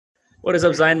What is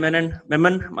up, Zain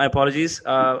Memon? My apologies.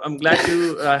 I'm glad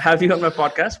to have you on my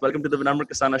podcast. Welcome to the Vinamre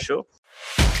Kasanaa Show.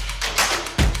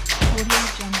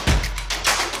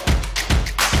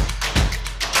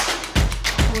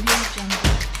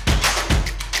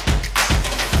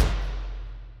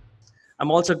 I'm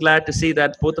also glad to see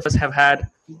that both of us have had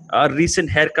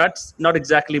recent haircuts. Not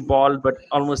exactly bald, but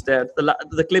almost there.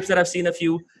 The clips that I've seen of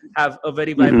you have a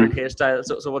very vibrant hairstyle.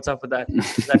 So what's up with that?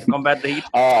 Is that to combat the heat?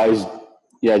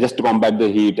 Just to combat the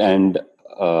heat and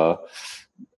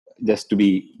just to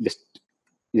be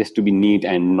neat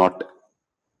and not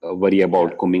worry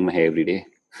about combing my hair every day.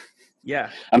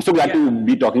 Yeah, I'm so glad to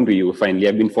be talking to you finally.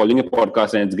 I've been following your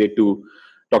podcast and it's great to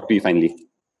talk to you finally.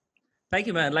 Thank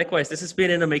you, man. Likewise, this has been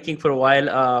in the making for a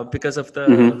while because of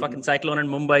the fucking cyclone in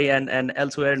Mumbai and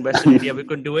elsewhere in Western India. We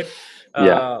couldn't do it.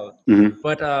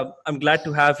 But I'm glad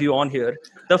to have you on here.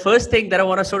 The first thing that I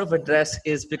want to sort of address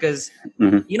is because,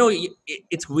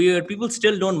 it's weird. People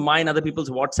still don't mind other people's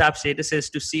WhatsApp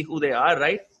statuses to see who they are,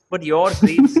 right? But yours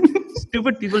reads,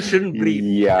 stupid people shouldn't breathe.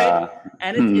 Yeah. Right?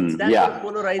 And it's that sort of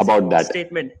polarizing about that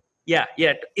statement. Yeah.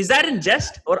 Is that in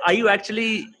jest or are you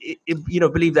actually,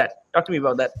 believe that? Talk to me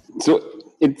about that. So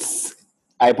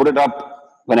I put it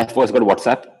up when I first got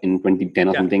WhatsApp in 2010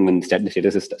 or something, when the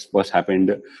status first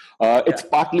happened. It's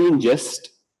partly in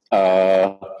jest.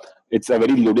 It's a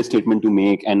very loaded statement to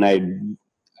make, and I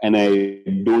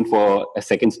don't for a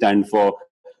second stand for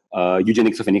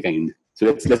eugenics of any kind. So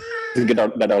let's get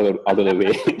that out of the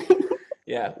way.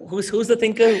 Yeah. Who's the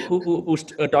thinker who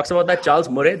talks about that? Charles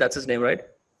Murray, that's his name, right?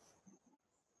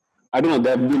 I don't know.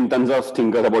 There have been tons of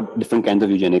thinkers about different kinds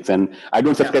of eugenics, and I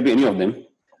don't subscribe to any of them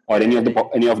or any of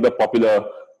the popular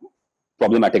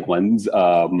problematic ones.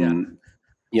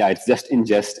 It's just in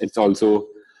jest. It's also,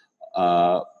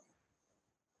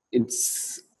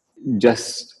 it's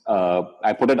just.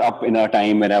 I put it up in a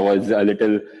time when I was a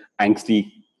little angsty,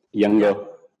 younger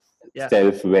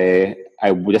self, where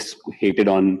I just hated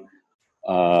on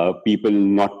people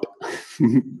not.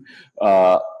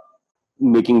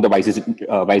 Making the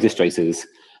wisest choices,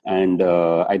 and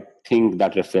I think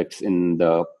that reflects in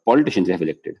the politicians they have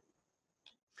elected.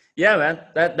 Yeah, man,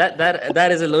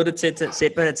 that is a loaded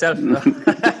statement itself.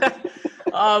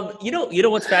 You know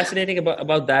what's fascinating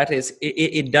about that is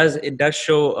it does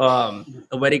show a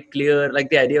very clear, like,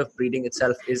 the idea of breeding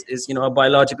itself is a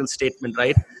biological statement,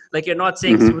 right? Like, you're not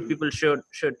saying stupid people should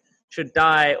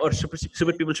die or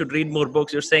stupid people should read more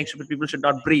books. You're saying stupid people should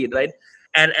not breed, right?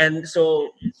 And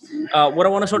so what I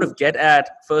want to sort of get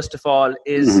at, first of all,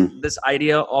 is this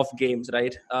idea of games,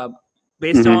 right?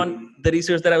 Based on the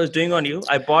research that I was doing on you,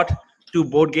 I bought 2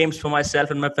 board games for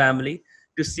myself and my family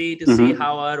to see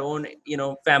how our own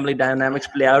family dynamics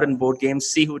play out in board games,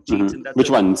 see who cheats. And which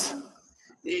ones?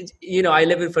 I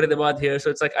live in Faridabad here, so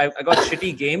it's like I got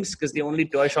shitty games because the only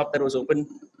toy shop that was open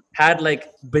had like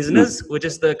business, which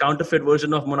is the counterfeit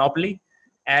version of Monopoly,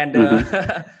 and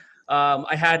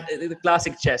I had the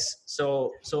classic chess.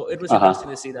 So it was interesting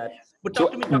to see that. But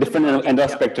different end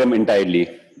of spectrum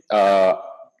entirely.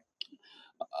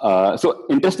 So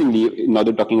interestingly, now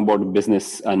they're talking about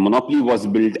business, and Monopoly was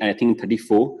built, I think, in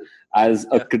 1934 as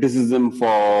a criticism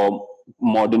for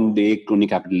modern day crony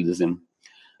capitalism.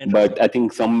 But I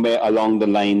think somewhere along the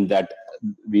line that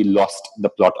we lost the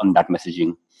plot on that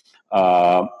messaging.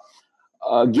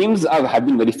 Games have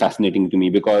been very fascinating to me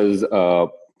because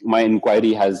my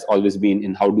inquiry has always been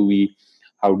in how do we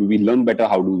learn better,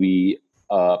 how do we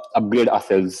upgrade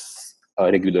ourselves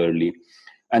regularly,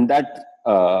 and that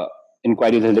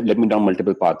inquiry has led me down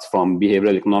multiple paths, from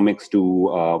behavioral economics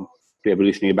to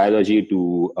evolutionary biology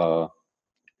to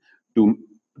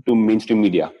mainstream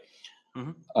media.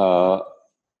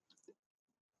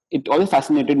 It always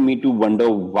fascinated me to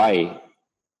wonder why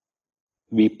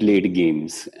we played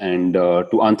games, and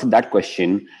to answer that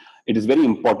question, it is very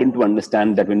important to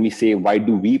understand that when we say why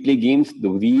do we play games, the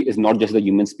we is not just the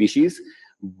human species,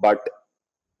 but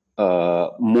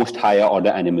most higher order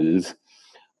animals.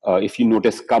 If you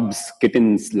notice, cubs,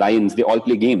 kittens, lions, they all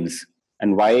play games.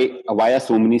 And why are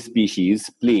so many species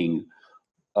playing?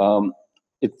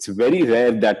 It's very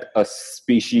rare that a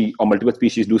species or multiple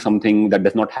species do something that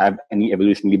does not have any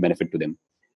evolutionary benefit to them.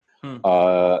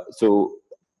 So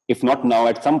if not now,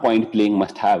 at some point, playing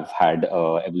must have had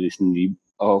evolutionary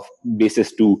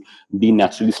basis to be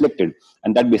naturally selected.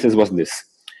 And that basis was this.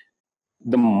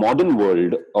 The modern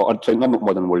world, or sorry, not the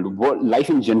modern world, life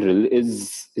in general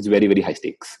is very, very high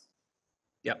stakes.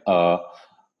 A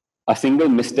single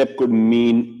misstep could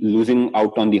mean losing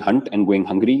out on the hunt and going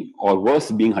hungry, or worse,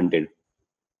 being hunted.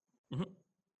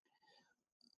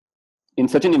 In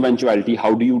such an eventuality,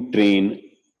 how do you train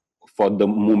for the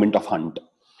moment of hunt?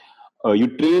 You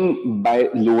train by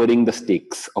lowering the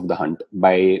stakes of the hunt,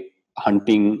 by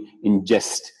hunting in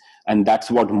jest. And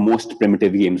that's what most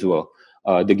primitive games were.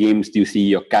 The games you see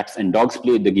your cats and dogs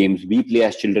play, the games we play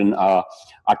as children are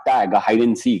tag, are hide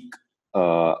and seek,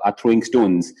 are throwing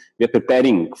stones. We're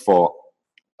preparing for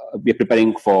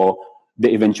the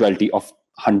eventuality of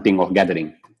hunting or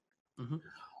gathering.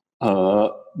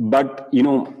 But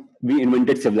we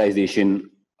invented civilization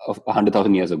of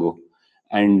 100,000 years ago,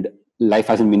 and life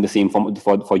hasn't been the same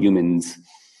for humans.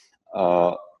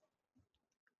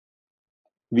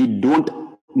 We don't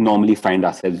normally find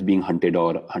ourselves being hunted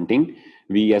or hunting.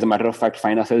 We, as a matter of fact,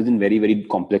 find ourselves in very, very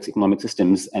complex economic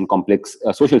systems and complex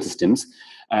social systems,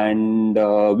 and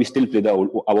we still play our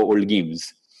old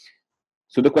games.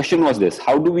 So the question was this: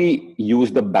 how do we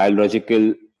use the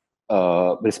biological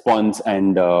response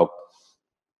and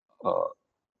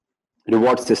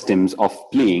reward systems of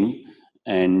playing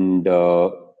and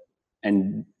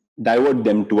divert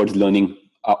them towards learning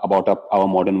about our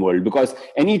modern world? Because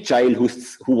any child who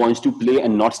wants to play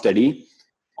and not study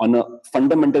on a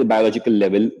fundamental biological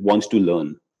level wants to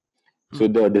learn. So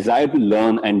the desire to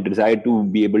learn and desire to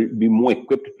be more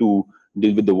equipped to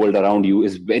deal with the world around you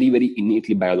is very, very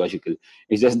innately biological.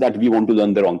 It's just that we want to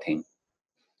learn the wrong thing.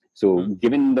 So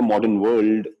given the modern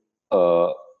world,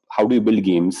 how do you build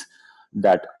games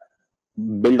that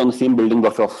build on the same building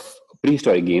blocks of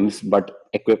prehistoric games, but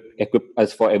equip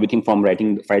us for everything from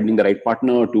finding the right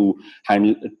partner to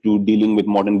dealing with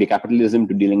modern day capitalism,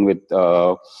 to dealing with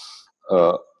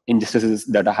injustices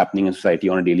that are happening in society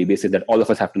on a daily basis that all of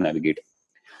us have to navigate.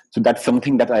 So that's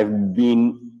something that I've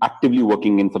been actively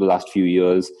working in for the last few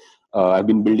years. I've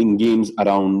been building games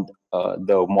around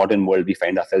the modern world we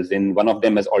find ourselves in. One of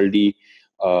them has already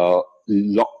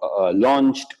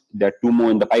launched. There are 2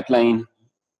 more in the pipeline.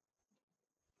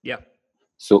 Yeah.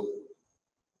 So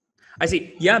I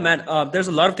see. Yeah, man. There's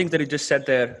a lot of things that you just said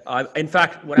there. In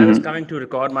fact, when I was coming to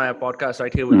record my podcast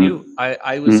right here with you,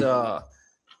 I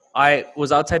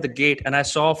was outside the gate and I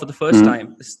saw for the first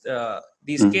time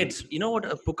these kids. You know what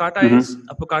a pukata is?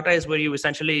 A pukata is where you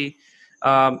essentially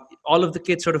all of the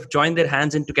kids sort of join their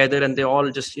hands in together and they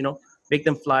all just make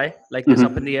them fly like this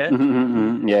up in the air.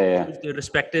 Yeah. Their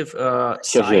respective Sure,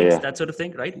 sides, yeah. that sort of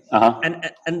thing, right? Uh-huh.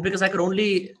 And because I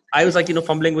was like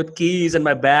fumbling with keys and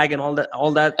my bag and all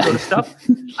that sort of stuff.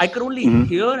 I could only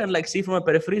hear and like see from my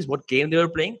peripheries what game they were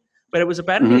playing, but it was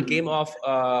apparently a game of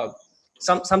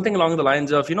something along the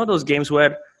lines of those games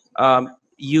where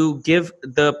you give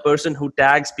the person who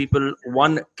tags people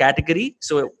one category,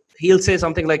 so he'll say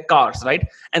something like cars, right?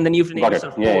 And then you have to name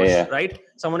yourself Porsche, right?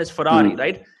 Someone is Ferrari,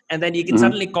 right? And then you can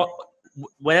suddenly call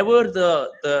whenever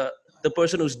the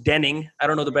person who's denning, I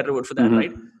don't know the better word for that,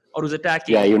 right? Or who's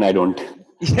attacking. Yeah, even I don't.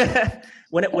 Yeah.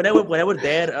 Whenever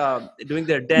they're doing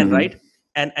their den, right?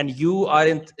 And you are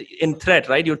in threat,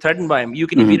 right? You're threatened by him. You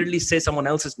can immediately say someone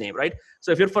else's name, right?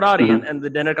 So if you're Ferrari and the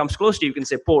denner comes close to you, you can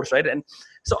say Porsche, right? And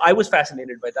so I was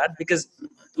fascinated by that because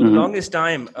for the longest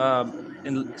time,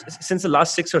 since the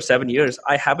last 6 or 7 years,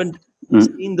 I haven't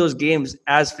seen those games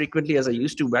as frequently as I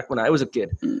used to back when I was a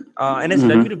kid. And it's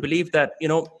led me to believe that,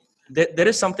 there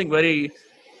is something very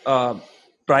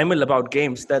primal about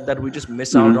games that we just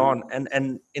miss out on.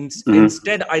 And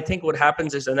instead, I think what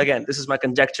happens is, and again, this is my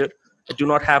conjecture, I do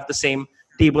not have the same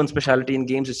T-bone specialty in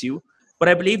games as you, but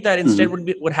I believe that instead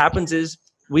what happens is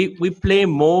we play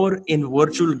more in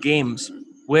virtual games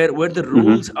where the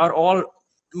rules are all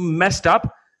messed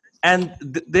up and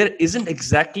there isn't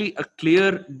exactly a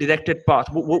clear directed path.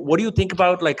 What do you think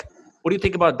about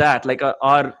that? Like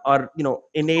our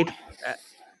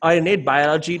innate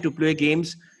biology to play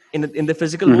games in the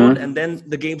physical world, and then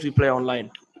the games we play online.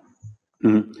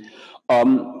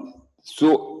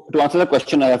 So to answer the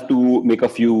question, I have to make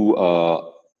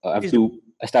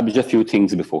establish a few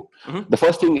things before. The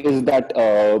first thing is that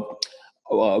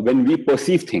when we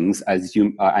perceive things as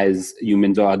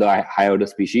humans or other higher order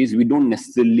species, we don't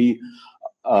necessarily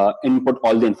input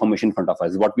all the information in front of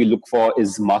us. What we look for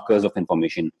is markers of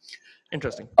information.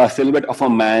 Interesting. A silhouette of a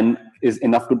man is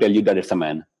enough to tell you that it's a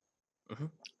man.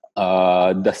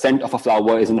 The scent of a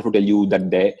flower is enough to tell you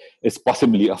that there is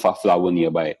possibly a flower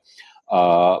nearby.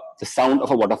 The sound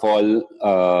of a waterfall,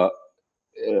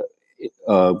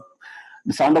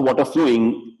 the sound of water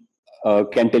flowing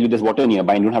can tell you there's water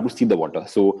nearby and you don't have to see the water.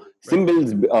 So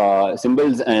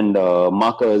symbols and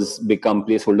markers become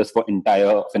placeholders for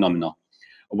entire phenomena.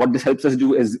 What this helps us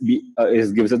do is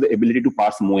gives us the ability to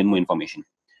parse more and more information.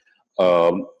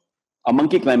 A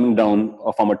monkey climbing down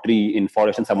from a tree in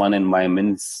forest and savanna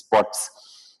environment spots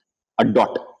a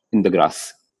dot in the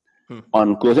grass.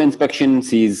 On closer inspection,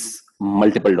 sees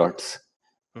multiple dots.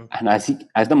 And as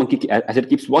it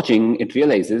keeps watching, it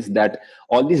realizes that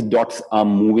all these dots are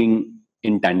moving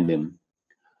in tandem.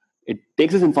 It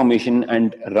takes this information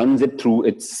and runs it through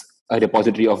its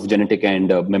repository of genetic and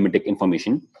memetic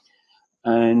information,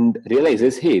 and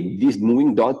realizes, hey, these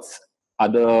moving dots are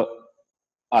the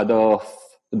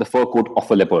fur coat of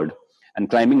a leopard, and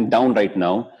climbing down right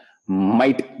now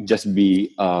might just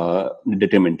be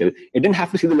detrimental. It didn't have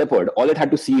to see the leopard. All it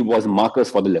had to see was markers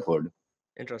for the leopard.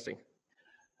 Interesting.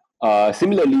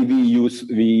 Similarly,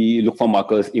 we look for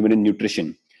markers even in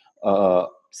nutrition.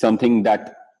 Something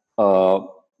that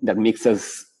makes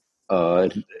us a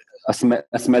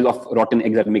smell of rotten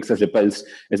eggs that makes us repulsed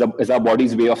is our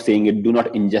body's way of saying it. Do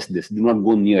not ingest this. Do not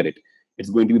go near it. It's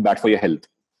going to be bad for your health.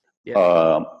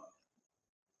 Yeah.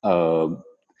 The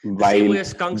same way as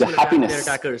skunks the will happiness,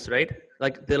 attack their attackers, right?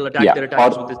 Like they'll attack their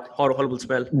attackers with this horrible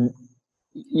smell.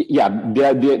 Yeah,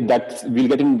 that we'll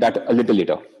get in that a little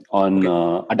later on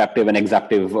adaptive and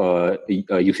exaptive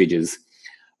usages.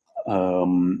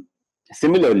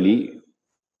 Similarly,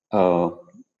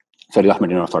 sorry, last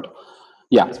minute I thought.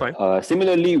 Yeah, that's fine.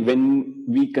 Similarly, when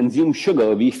we consume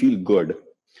sugar, we feel good.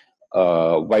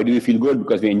 Why do we feel good?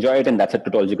 Because we enjoy it, and that's a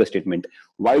tautological statement.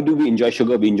 Why do we enjoy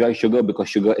sugar? We enjoy sugar because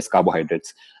sugar is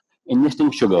carbohydrates.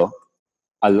 Ingesting sugar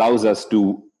allows us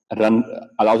to run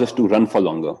for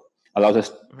longer, allows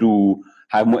us to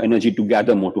have more energy, to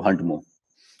gather more, to hunt more.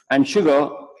 And sugar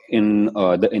in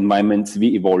the environments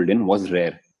we evolved in was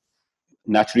rare.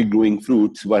 Naturally growing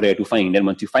fruits were rare to find, and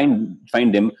once you find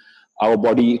them, our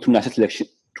body through natural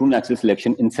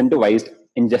selection incentivized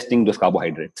ingesting those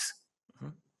carbohydrates.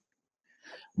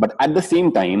 But at the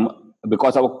same time,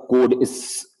 because our code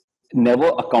is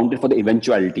never accounted for the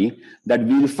eventuality that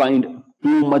we'll find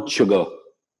too much sugar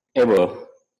ever,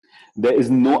 there is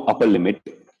no upper limit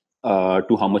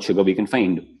to how much sugar we can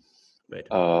find, right.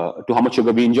 To how much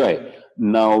sugar we enjoy.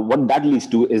 Now, what that leads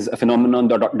to is a phenomenon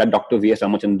that Dr. V.S.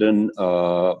 Ramachandran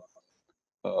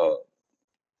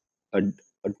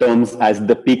terms as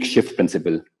the peak shift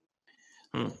principle.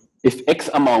 If X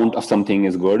amount of something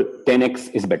is good,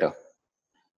 10X is better.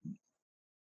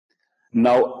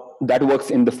 Now, that works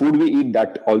in the food we eat,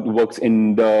 that all works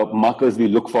in the markers we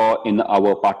look for in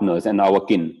our partners and our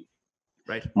kin.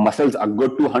 Right. Muscles are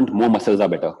good to hunt, more muscles are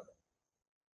better.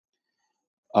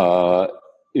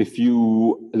 If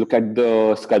you look at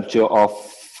the sculpture of,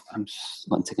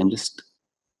 one second, just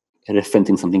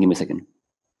referencing something, give me a second.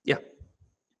 Yeah.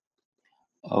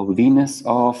 Venus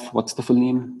of, what's the full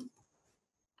name?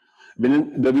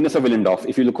 The Venus of Willendorf.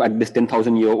 If you look at this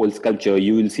 10,000-year-old sculpture,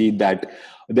 you will see that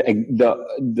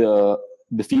the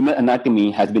female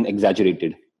anatomy has been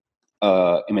exaggerated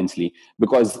immensely,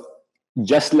 because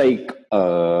just like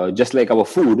our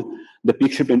food, the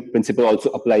peak shift principle also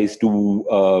applies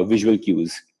to visual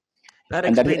cues. That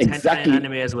explains hentai and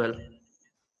anime as well.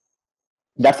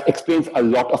 That explains a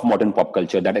lot of modern pop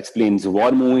culture. That explains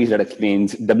war movies. That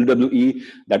explains WWE.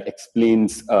 That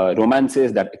explains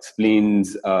romances. That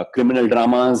explains criminal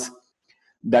dramas.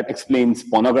 That explains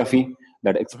pornography.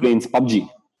 That explains PUBG.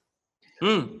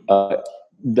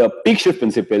 The peak shift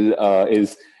principle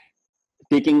is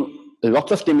taking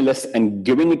lots of stimulus and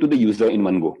giving it to the user in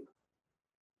one go.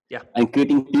 Yeah. And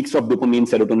creating peaks of dopamine,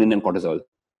 serotonin, and cortisol,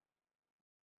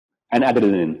 and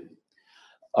adrenaline.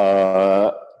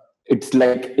 It's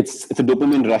like it's a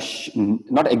dopamine rush,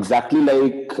 not exactly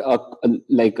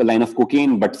like a line of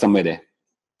cocaine, but somewhere there.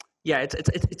 Yeah,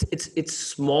 it's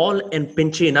small and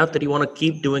pinchy enough that you want to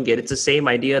keep doing it. It's the same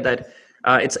idea that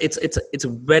it's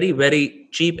very, very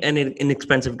cheap and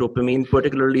inexpensive dopamine,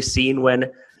 particularly seen when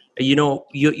you're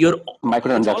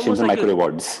microtransactions and micro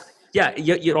rewards. Yeah,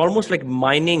 you're almost like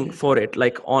mining for it,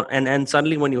 like and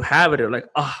suddenly when you have it, you're like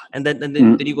and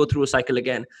then you go through a cycle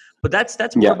again. But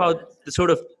that's more about the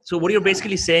sort of, so what you're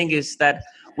basically saying is that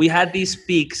we had these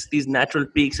peaks, these natural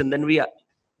peaks, and then we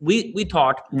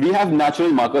thought we have natural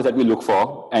markers that we look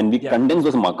for, and we condense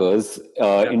those markers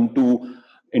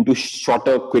into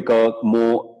shorter, quicker,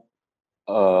 more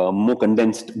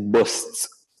condensed bursts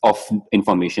of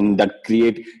information that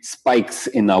create spikes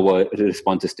in our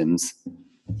response systems.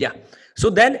 Yeah. So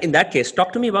then in that case,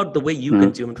 talk to me about the way you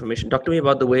consume information. Talk to me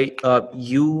about the way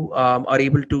you are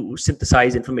able to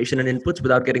synthesize information and inputs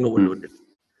without getting overloaded.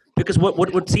 Because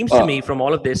what seems to me from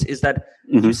all of this is that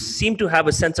you seem to have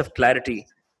a sense of clarity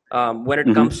when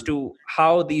it comes to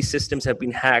how these systems have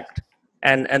been hacked.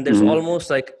 And there's almost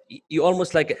like, you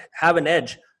almost like have an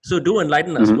edge. So do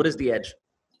enlighten us. What is the edge?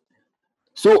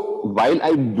 So while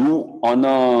I do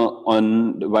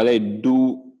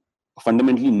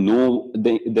fundamentally know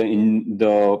the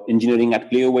engineering at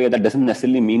play over here, that doesn't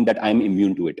necessarily mean that I'm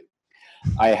immune to it.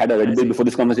 I had a Red Bull before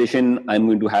this conversation. I'm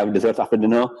going to have desserts after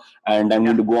dinner, and I'm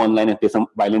going to go online and play some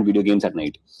violent video games at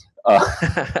night.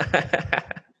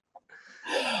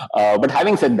 But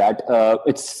having said that,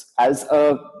 it's as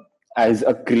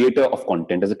a creator of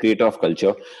content, as a creator of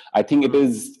culture, I think it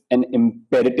is an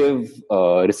imperative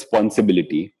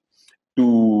responsibility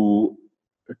to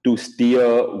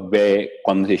steer where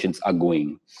conversations are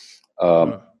going,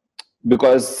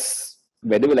 because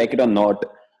whether we like it or not,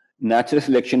 natural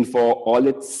selection, for all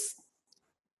its,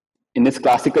 in its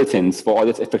classical sense, for all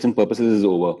its effects and purposes, is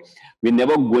over. We're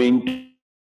never going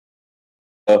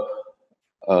to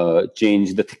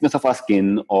change the thickness of our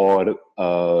skin or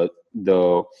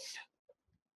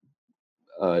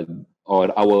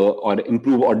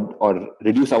improve or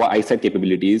reduce our eyesight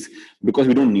capabilities, because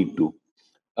we don't need to.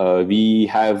 We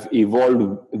have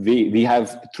evolved. We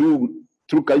have through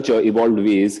culture evolved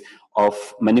ways of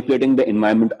manipulating the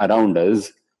environment around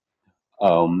us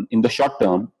in the short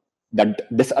term, that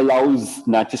disallows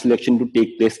natural selection to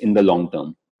take place in the long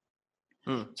term.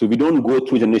 So we don't go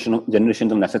through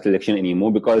generations of natural selection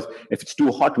anymore, because if it's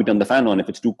too hot, we turn the fan on. If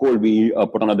it's too cold, we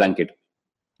put on a blanket.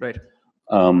 Right.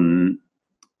 So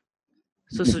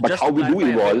but how we do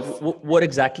evolve. What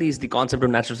exactly is the concept of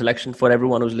natural selection for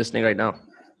everyone who's listening right now?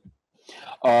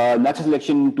 Natural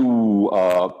selection,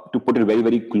 to put it very,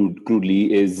 very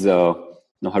crudely, is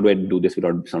now how do I do this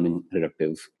without sounding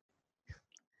reductive?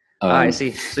 I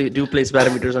see. So you do place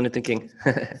parameters on your thinking.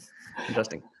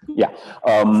 Interesting. Yeah.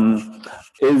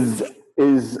 Is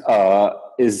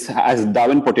as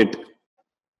Darwin put it?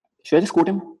 Should I just quote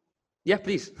him? Yeah,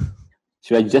 please.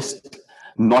 Should I just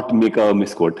not make a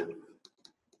misquote?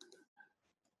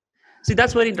 See,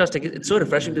 that's very interesting. It's so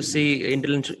refreshing to see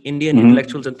Indian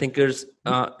intellectuals and thinkers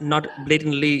not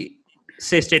blatantly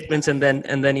say statements and then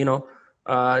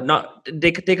not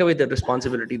take away the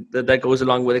responsibility that goes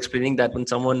along with explaining that when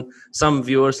some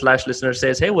viewer / listener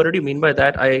says, "Hey, what did you mean by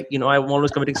that? I'm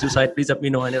almost committing suicide. Please let me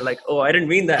know." And you're like, "Oh, I didn't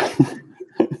mean that."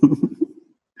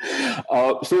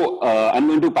 So I'm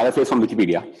going to paraphrase from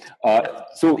Wikipedia.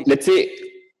 So let's say,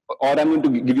 or I'm going to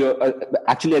give you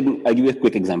I'll give you a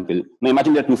quick example. Now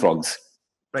imagine there are two frogs.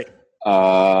 Right.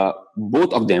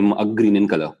 Both of them are green in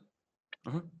color.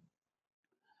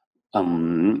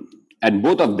 And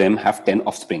both of them have 10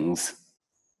 offsprings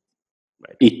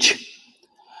each.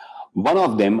 One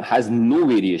of them has no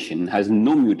variation, has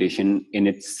no mutation in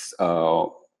its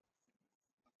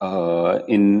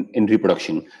in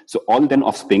reproduction. So all 10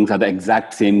 offsprings are the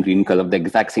exact same green color, the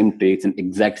exact same traits, and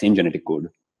exact same genetic code.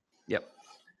 Yep.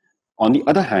 On the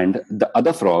other hand, the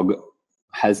other frog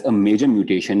has a major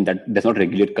mutation that does not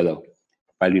regulate color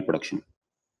while reproduction.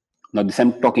 Now, this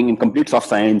I'm talking in complete soft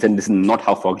science, and this is not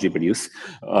how frogs reproduce.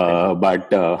 But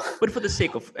for the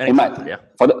sake of an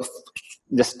example,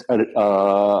 just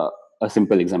a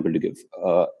simple example to give.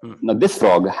 Now, this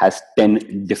frog has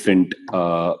 10 different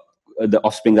the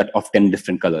offspring of 10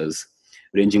 different colors,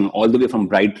 ranging all the way from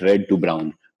bright red to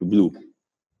brown to blue.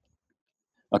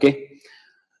 Okay.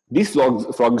 These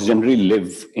frogs generally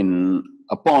live in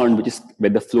a pond where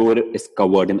the floor is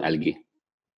covered in algae.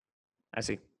 I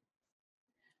see.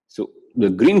 So the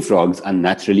green frogs are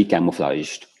naturally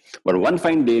camouflaged. But one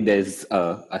fine day, there's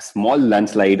a small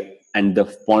landslide and the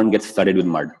pond gets flooded with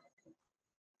mud.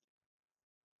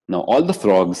 Now all the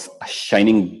frogs are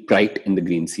shining bright in the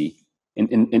green sea.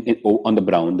 On the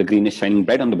brown, the green is shining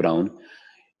bright on the brown,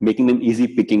 making them easy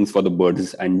pickings for the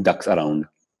birds and ducks around.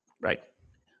 Right.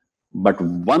 But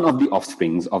one of the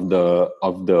offsprings of the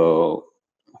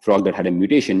frog that had a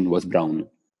mutation was brown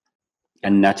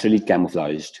and naturally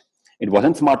camouflaged. It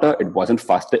wasn't smarter, it wasn't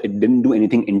faster, it didn't do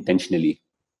anything intentionally.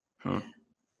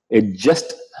 It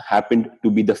just happened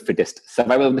to be the fittest.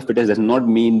 Survival of the fittest does not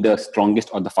mean the strongest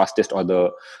or the fastest or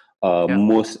the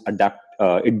most adapt.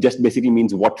 It just basically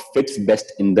means what fits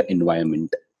best in the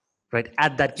environment. Right.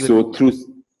 At that. So through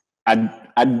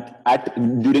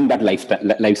during that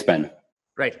lifespan.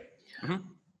 Right.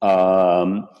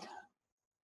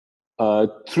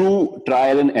 Through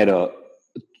trial and error,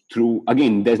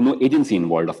 again, there's no agency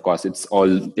involved. Of course, it's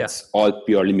all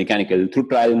purely mechanical. Through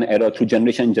trial and error, through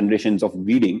generations of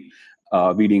weeding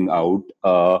out,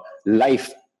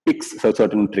 life picks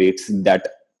certain traits that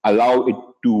allow it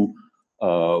to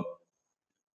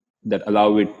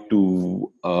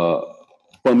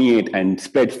permeate and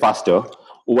spread faster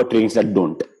over traits that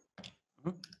don't.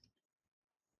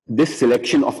 This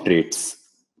selection of traits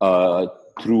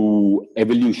through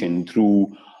evolution,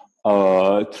 through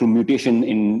mutation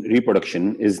in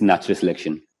reproduction, is natural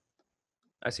selection.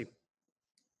 I see.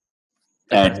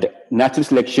 And natural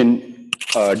selection,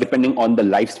 depending on the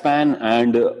lifespan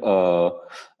and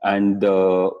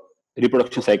the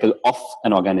reproduction cycle of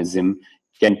an organism,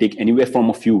 can take anywhere from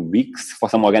a few weeks for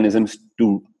some organisms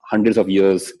to hundreds of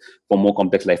years for more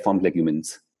complex life forms like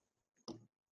humans.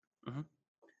 Mm-hmm.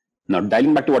 Now,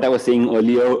 dialing back to what I was saying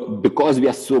earlier, because we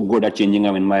are so good at changing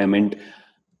our environment,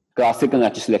 classical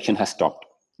natural selection has stopped.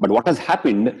 But what has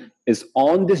happened is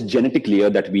on this genetic layer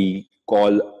that we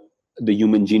call the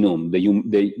human genome,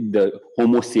 the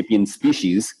Homo sapiens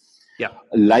species,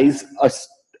 lies a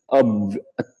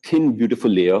thin, beautiful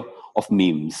layer of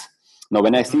memes. Now,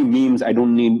 when I say memes, I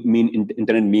don't mean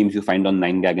internet memes you find on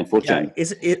 9gag and 4chan.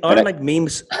 Yeah. Aren't like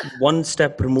memes one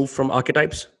step removed from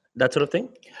archetypes, that sort of thing?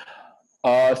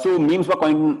 So memes were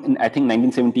coined in, I think,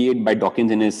 1978 by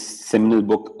Dawkins in his seminal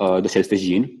book, The Shellfish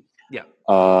Gene. Yeah.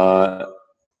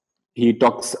 He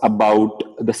talks about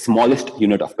the smallest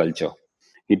unit of culture.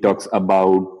 He talks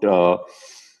about the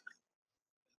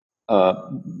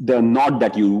nod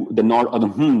or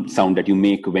the sound that you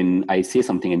make when I say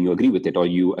something and you agree with it or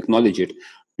you acknowledge it,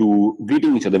 to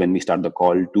greeting each other when we start the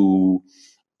call, to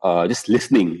just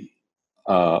listening.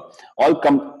 Are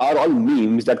all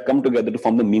memes that come together to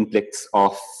form the memeplex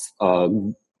of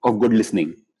good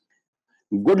listening.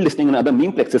 Good listening and other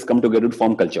memeplexes come together to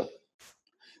form culture.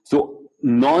 So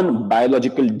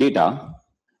non-biological data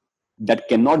that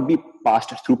cannot be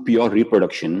passed through pure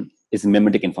reproduction is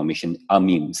memetic information, are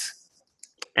memes.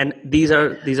 And these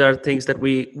are things that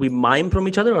we mime from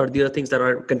each other, or these are things that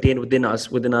are contained within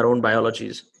us, within our own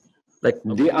biologies? Like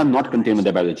they are not contained in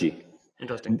the biology.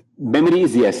 Interesting.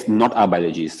 Memories, yes, not our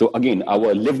biologies. So again,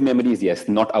 our lived memories, yes,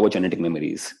 not our genetic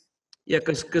memories. Yeah,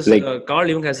 because Carl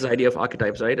Jung has this idea of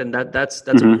archetypes, right? And that's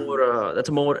mm-hmm.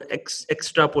 a more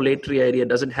extrapolatory idea. It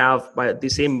doesn't have the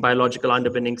same biological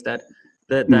underpinnings that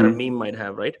mm-hmm. a meme might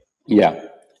have, right? Yeah,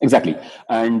 exactly.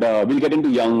 And we'll get into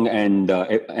Jung and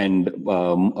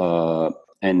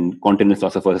continental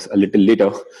philosophers a little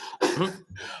later.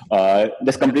 Mm-hmm.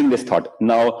 Just completing this thought.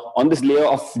 Now, on this layer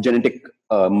of genetic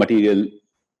material,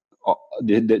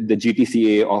 the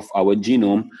GTCA of our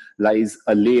genome, lies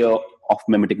a layer of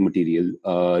memetic material.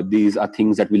 These are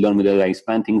things that we learn with our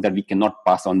lifespan, things that we cannot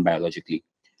pass on biologically.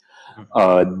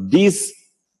 This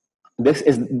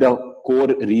is the core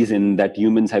reason that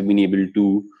humans have been able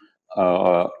to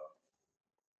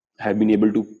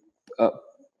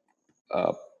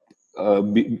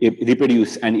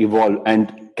reproduce and evolve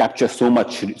and capture so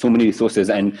many resources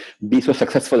and be so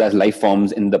successful as life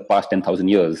forms in the past 10,000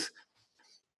 years.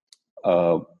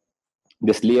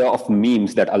 This layer of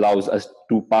memes that allows us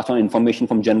to pass on information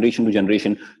from generation to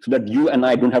generation, so that you and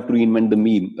I don't have to reinvent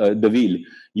the wheel.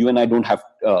 You and I don't have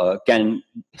can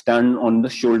stand on the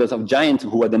shoulders of giants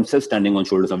who are themselves standing on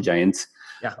shoulders of giants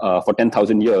for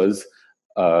 10,000 years,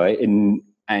 and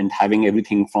having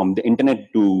everything from the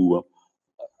internet to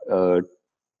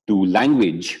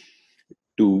language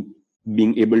to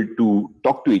being able to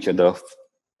talk to each other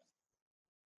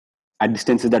at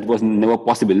distances that was never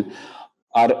possible.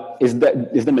 Is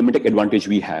the memetic advantage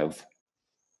we have.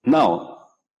 Now,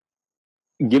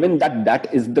 given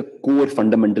that is the core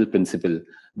fundamental principle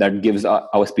that gives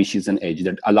our species an edge,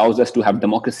 that allows us to have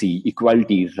democracy,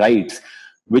 equality, rights,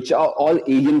 which are all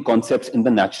alien concepts in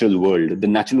the natural world. The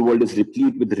natural world is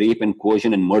replete with rape and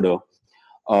coercion and murder.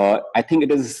 I think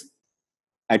it is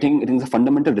a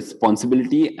fundamental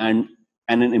responsibility and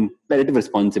an imperative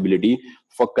responsibility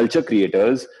for culture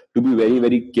creators to be very,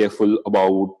 very careful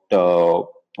about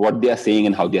what they are saying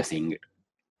and how they are saying it.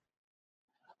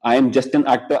 I am just an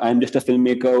actor, I am just a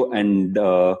filmmaker, and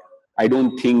I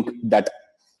don't think that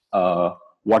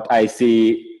what I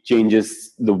say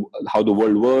changes how the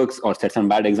world works or sets a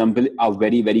bad example. Are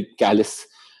very, very callous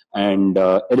and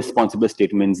irresponsible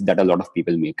statements that a lot of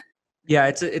people make. Yeah,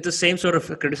 it's the same sort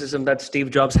of criticism that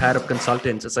Steve Jobs had of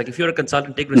consultants. It's like, if you're a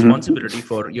consultant, take responsibility mm-hmm.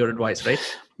 for your advice, right?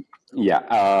 Yeah,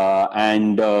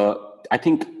 and I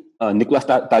think Nicholas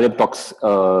Taleb talks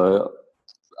a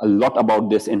lot about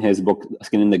this in his book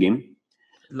Skin in the Game.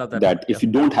 Love that if you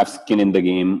don't have skin in the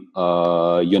game,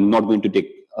 you're not going to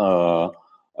take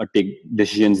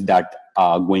decisions that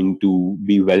are going to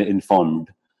be well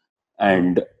informed.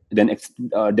 And then takes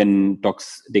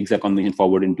the conversation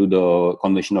forward into the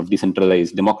conversation of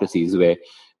decentralized democracies, where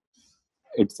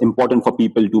it's important for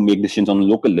people to make decisions on a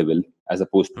local level as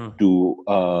opposed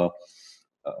to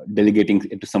delegating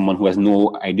it to someone who has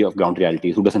no idea of ground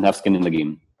realities, who doesn't have skin in the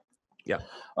game. Yeah.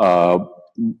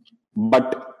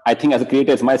 But I think as a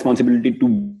creator, it's my responsibility to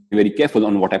be very careful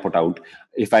on what I put out.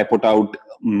 If I put out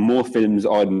more films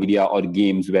or media or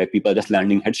games where people are just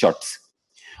landing headshots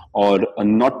or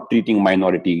not treating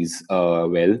minorities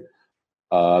well,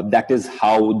 that is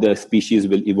how the species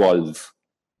will evolve.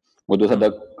 But those are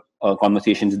the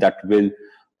conversations that will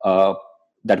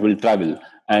travel.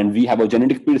 and we have a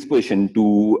genetic predisposition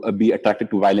to be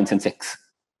attracted to violence and sex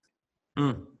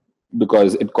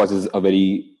because it causes a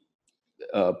very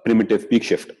primitive peak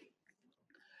shift.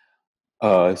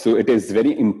 So it is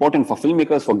very important for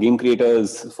filmmakers, for game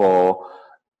creators, for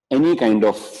any kind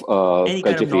of any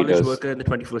culture kind of knowledge creators, worker in the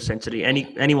 21st century,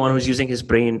 anyone who's using his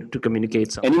brain to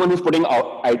communicate something. anyone who's putting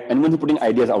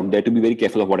ideas out there, to be very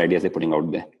careful of what ideas they're putting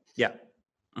out there. Yeah.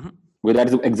 Well, that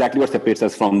is exactly what separates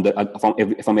us from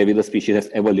every other species that's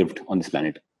ever lived on this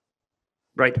planet.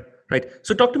 Right.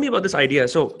 So talk to me about this idea.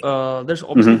 So there's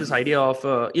obviously this idea of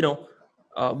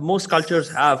most cultures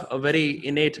have a very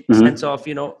innate sense of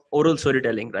oral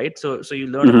storytelling, right? So you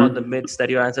learn about the myths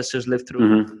that your ancestors lived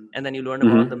through, and then you learn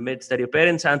about the myths that your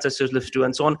parents' ancestors lived through,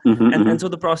 and so on. And so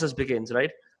the process begins,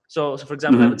 right? So for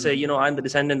example, I would say, I'm the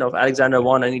descendant of Alexander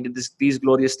I, and he did these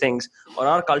glorious things, or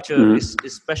our culture is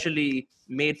specially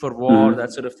made for war,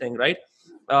 that sort of thing, right?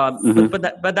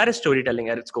 But that is storytelling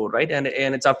at its core, right? And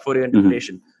it's up for your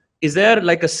interpretation. Is there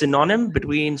like a synonym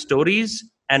between stories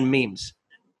and memes?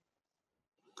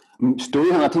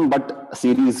 Stories are nothing but a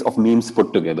series of memes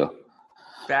put together.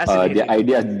 Fascinating. The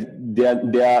ideas, they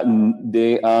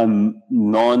are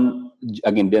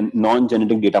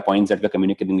non-genetic data points that we're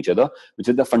communicating with each other, which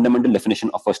is the fundamental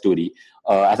definition of a story.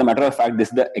 As a matter of fact, this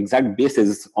is the exact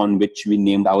basis on which we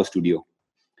named our studio.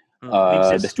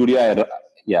 The studio,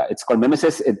 it's called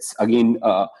Memesys. It's again,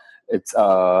 it's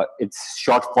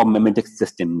short for memetic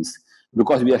systems.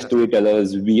 Because we are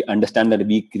storytellers, we understand that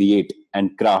we create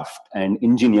and craft and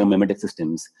engineer memetic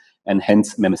systems, and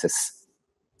hence Memesys.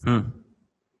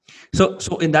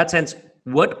 So in that sense,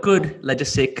 what could, let's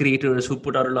just say, creators who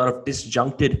put out a lot of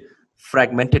disjuncted,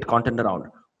 fragmented content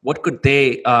around, what could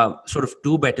they sort of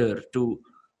do better to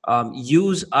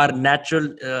use our natural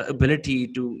ability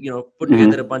to put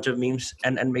together a bunch of memes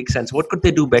and make sense? What could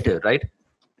they do better, right?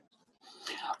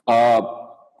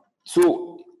 So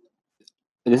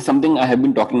this is something I have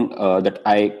been talking that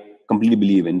I completely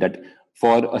believe in, that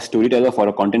for a storyteller, for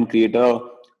a content creator,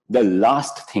 the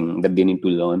last thing that they need to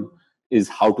learn is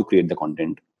how to create the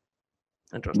content.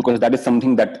 Because that is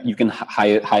something that you can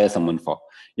hire someone for.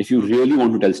 If you really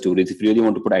want to tell stories, if you really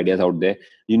want to put ideas out there,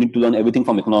 you need to learn everything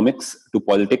from economics to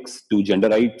politics to gender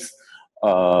rights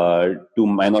to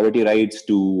minority rights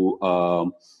to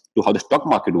how the stock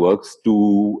market works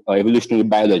to evolutionary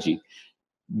biology.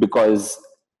 Because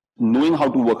knowing how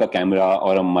to work a camera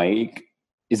or a mic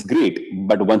is great,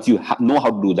 but once you know how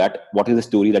to do that, what is the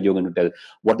story that you're going to tell?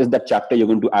 What is that chapter you're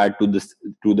going to add to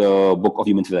the book of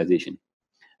human civilization?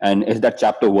 And is that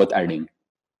chapter worth adding?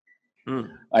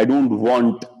 I don't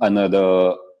want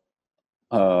another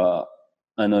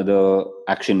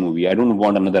action movie. I don't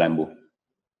want another Rambo.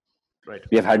 Right.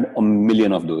 We have had a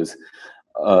million of those.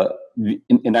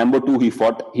 In Rambo 2, he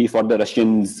fought the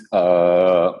Russians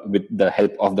with the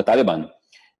help of the Taliban.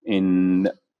 In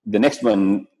the next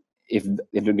one, if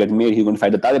it gets made, he's going to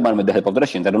fight the Taliban with the help of the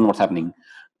Russians. I don't know what's happening.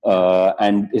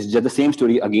 And it's just the same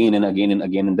story again and again and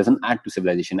again, and doesn't add to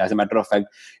civilization. As a matter of fact,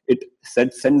 it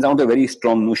sends out a very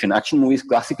strong notion. Action movies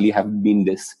classically have been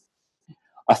this: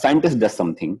 a scientist does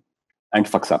something and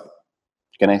fucks up.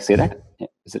 Can I say that?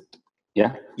 Is it?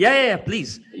 Yeah. Yeah.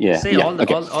 Please. Say all the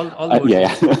words.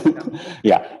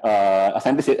 A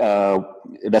scientist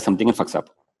does something and fucks up,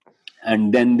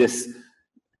 and then this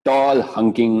tall,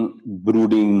 hunking,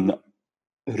 brooding,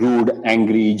 rude,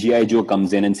 angry G.I. Joe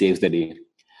comes in and saves the day.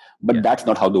 But that's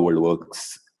not how the world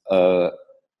works.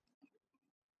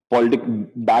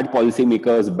 Bad policy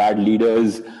makers, bad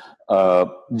leaders,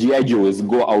 G.I. Joes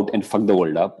go out and fuck the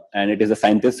world up, and it is the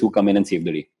scientists who come in and save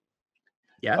the day.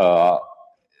 Yeah.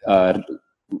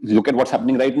 Look at what's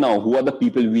happening right now. Who are the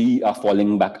people we are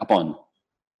falling back upon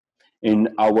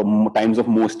in our times of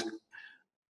most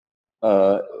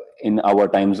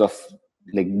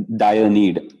like dire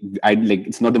need?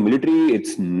 It's not the military,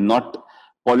 it's not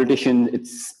politicians,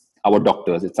 it's our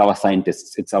doctors, it's our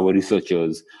scientists, it's our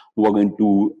researchers who are going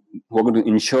to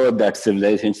ensure that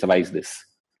civilization survives this.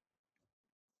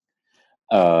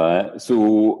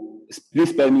 So please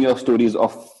spare me your stories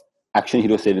of action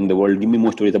heroes saving the world. Give me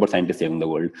more stories about scientists saving the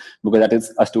world, because that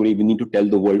is a story we need to tell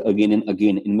the world again and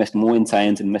again. Invest more in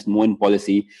science, invest more in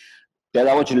policy. Tell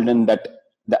our children that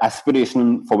the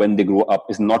aspiration for when they grow up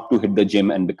is not to hit the gym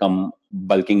and become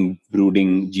bulking,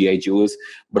 brooding G.I. Joes,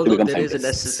 but to become scientists. There is a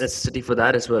necessity for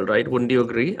that as well, right? Wouldn't you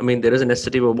agree? I mean, there is a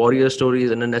necessity for warrior stories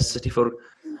and a necessity for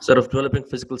sort of developing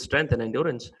physical strength and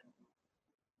endurance.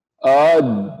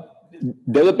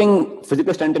 Developing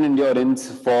physical strength and endurance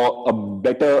for a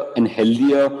better and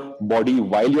healthier body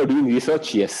while you're doing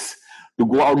research, yes. To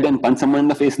go out there and punch someone in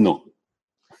the face, no.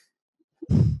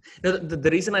 No, the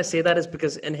reason I say that is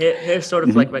because, and here's sort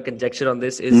of like my conjecture on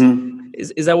this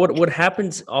is that what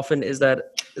happens often is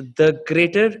that the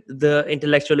greater the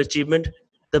intellectual achievement,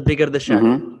 the bigger the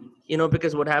shadow.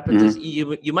 Because what happens is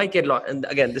you might get lost, and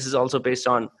again, this is also based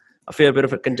on a fair bit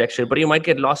of a conjecture, but you might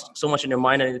get lost so much in your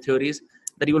mind and in your theories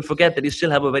that you will forget that you still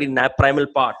have a very primal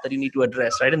part that you need to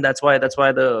address, right? And that's why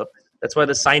the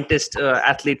scientist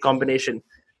athlete combination.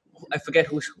 I forget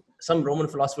who, some Roman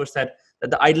philosopher said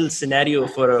that the ideal scenario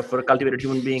for a cultivated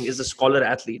human being is a scholar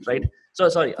athlete, right? So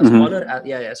sorry, a scholar,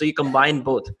 yeah. So you combine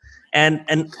both, and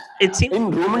it seems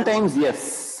in Roman times,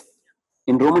 yes.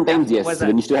 In Roman times, yes,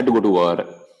 when you still had to go to war.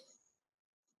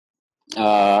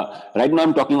 Right now,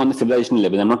 I'm talking on the civilization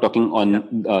level. I'm not talking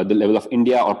on the level of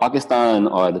India or Pakistan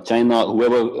or China,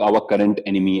 whoever our current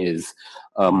enemy is,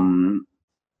 and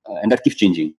that keeps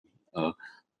changing.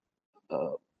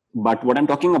 But what I'm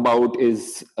talking about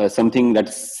is something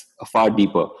that's far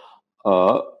deeper.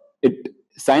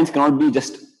 Science cannot be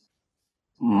just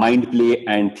mind play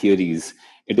and theories.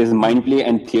 It is mind play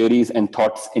and theories and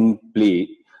thoughts in play.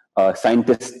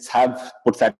 Scientists have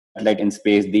put satellite in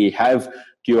space. They have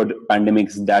cured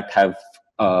pandemics that have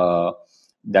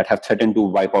threatened to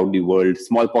wipe out the world.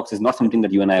 Smallpox is not something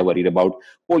that you and I are worried about.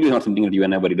 Polio is not something that you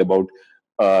and I are worried about.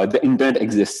 The internet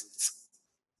exists.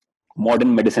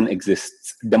 Modern medicine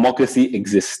exists. Democracy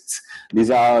exists. These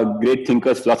are great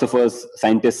thinkers, philosophers,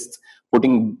 scientists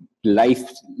putting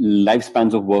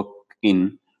lifespans of work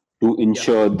in to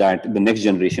ensure that the next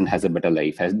generation has a better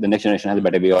life, the next generation has a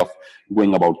better way of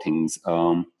going about things.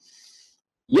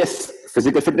 Yes,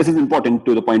 physical fitness is important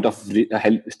to the point of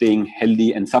staying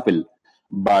healthy and supple.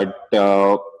 But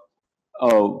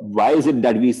why is it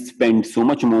that we spend so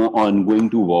much more on going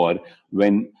to war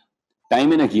when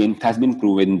time and again it has been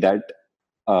proven that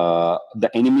the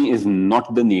enemy is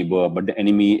not the neighbor, but the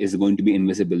enemy is going to be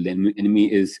invisible. The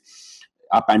enemy is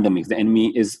our pandemics. The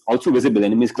enemy is also visible. The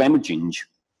enemy is climate change.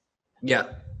 Yeah.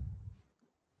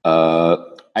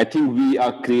 I think we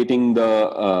are creating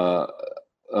the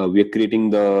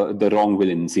wrong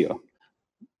villains here.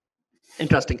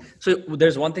 Interesting. So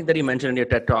there's one thing that you mentioned in your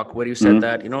TED talk where you said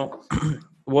that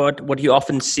what you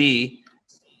often see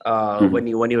when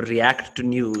you react to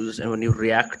news and when you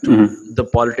react to the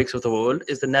politics of the world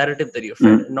is the narrative that you're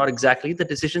fed, not exactly the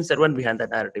decisions that went behind that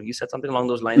narrative. You said something along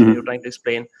those lines when you were trying to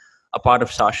explain a part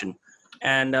of Shasn.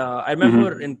 And I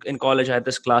remember in college I had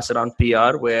this class around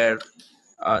PR where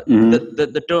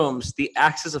the terms, the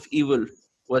axis of evil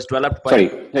was developed by... Sorry,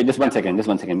 just one second.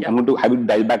 Yeah. I'm going to have you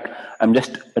dial back. I'm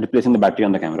just replacing the battery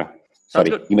on the camera. Sorry,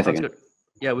 give me a second. Good.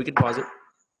 Yeah, we can pause it.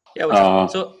 Yeah,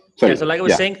 so like I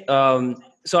was saying,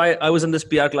 so I was in this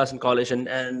PR class in college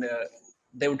and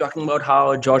they were talking about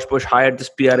how George Bush hired this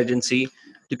PR agency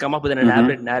to come up with an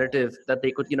elaborate narrative that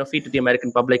they could, feed to the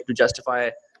American public to justify,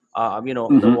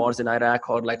 the wars in Iraq,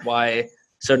 or like why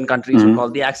certain countries were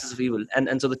called the axis of evil.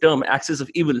 And so the term axis of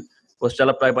evil was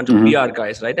developed by a bunch of PR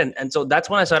guys, right? And so that's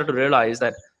when I started to realize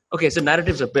that, okay, so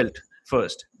narratives are built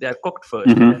first. They are cooked first,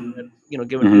 and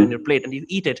given to you on your plate, and you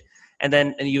eat it, and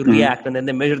you react, and then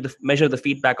they measure the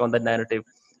feedback on that narrative,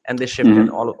 and they shift and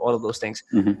all of those things.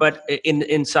 But in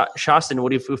Shasn,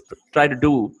 what you've tried to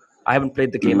do, I haven't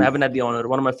played the game, I haven't had the honor.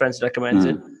 One of my friends recommends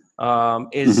it.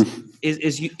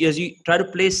 Is you try to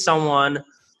place someone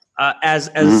as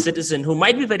a citizen who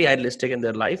might be very idealistic in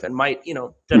their life and might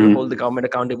try to hold the government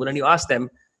accountable, and you ask them,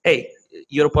 hey,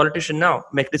 you're a politician now,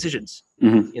 make decisions,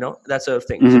 that sort of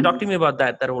thing. So talk to me about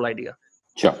that whole idea.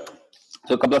 Sure.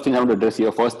 So a couple of things I want to address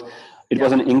here. First, it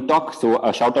was an Ink talk. So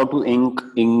a shout out to Ink.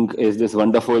 Ink is this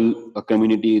wonderful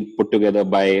community put together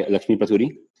by Lakshmi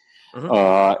Pasuri.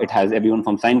 It has everyone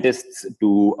from scientists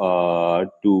to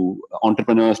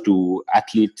entrepreneurs to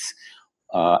athletes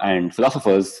and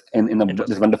philosophers in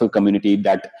this wonderful community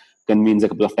that convenes a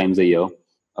couple of times a year.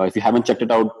 If you haven't checked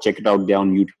it out, check it out. They're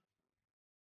on YouTube.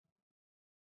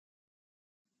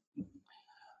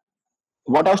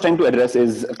 What I was trying to address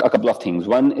is a couple of things.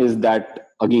 One is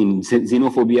that, again,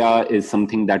 xenophobia is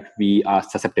something that we are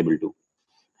susceptible to.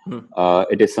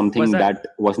 It is something that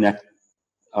was not,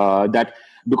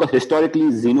 because historically,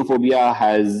 xenophobia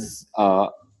has,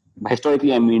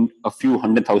 historically, I mean, a few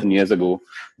 100,000 years ago,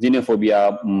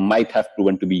 xenophobia might have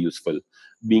proven to be useful.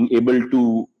 Being able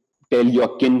to tell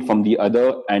your kin from the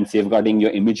other and safeguarding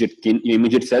your immediate kin, your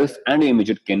immediate self and your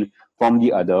immediate kin from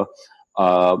the other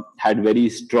had very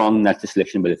strong natural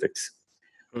selection benefits.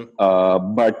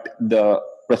 But the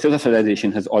process of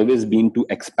civilization has always been to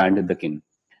expand the kin.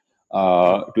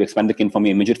 To expand the kin from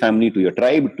your immediate family to your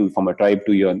tribe, from a tribe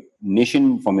to your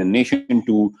nation, from your nation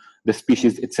to the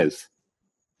species itself.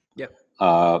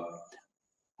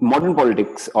 Modern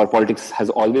politics has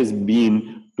always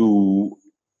been to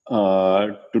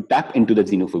to tap into the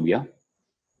xenophobia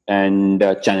and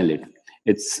channel it.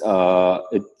 It's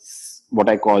what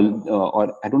I call,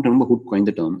 or I don't remember who coined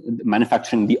the term,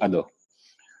 manufacturing the other,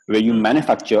 where you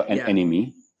manufacture an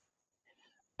enemy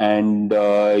and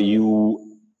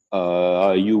you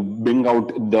bring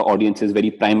out the audience's very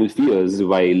primal fears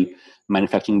while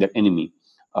manufacturing that enemy.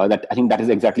 That I think that is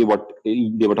exactly what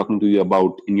they were talking to you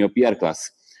about in your PR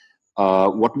class.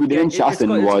 What we did in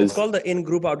Shasn was... It's called the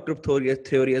in-group, out-group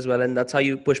theory as well. And that's how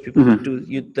you push people to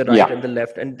the right and the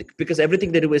left. And because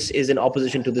everything they do is in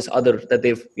opposition to this other that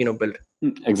they've built.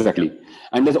 Exactly.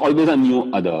 And there's always a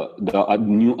new other. The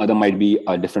new other might be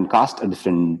a different caste, a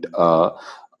different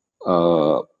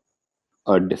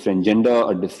gender,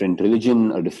 a different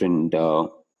religion, a different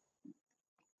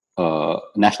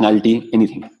nationality,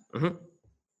 anything.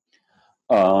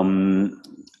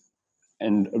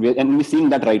 And we're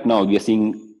seeing that right now. We are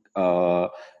seeing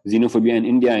xenophobia in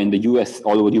India, in the US,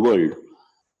 all over the world.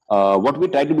 What we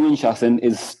try to do in Shasn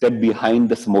is step behind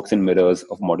the smokes and mirrors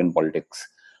of modern politics.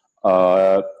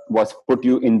 Was put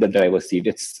you in the driver's seat.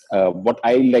 It's what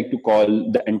I like to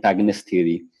call the antagonist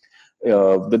theory,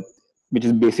 which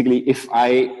is basically, if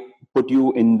I put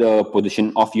you in the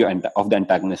position of the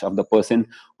antagonist, of the person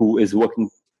who is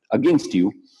working against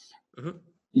you,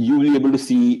 you will be able to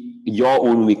see your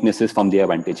own weaknesses from their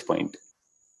vantage point.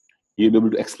 You'll be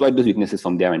able to exploit those weaknesses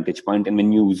from their vantage point, and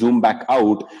when you zoom back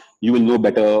out, you will know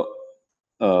better.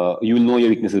 You will know your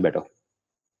weaknesses better.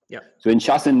 Yeah. So in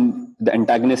Shasn, the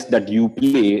antagonist that you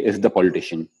play is the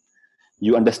politician.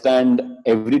 You understand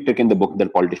every trick in the book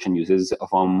that politician uses,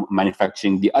 from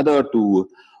manufacturing the other to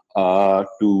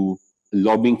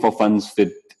lobbying for funds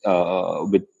with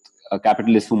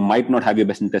capitalists who might not have your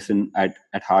best interest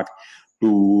at heart,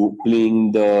 to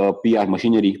playing the PR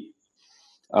machinery,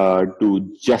 to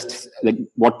just like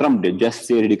what Trump did, just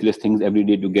say ridiculous things every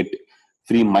day to get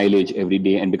free mileage every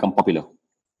day and become popular.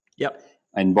 Yeah.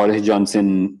 And Boris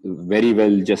Johnson very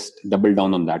well just doubled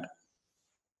down on that.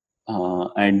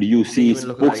 And you see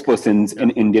spokespersons in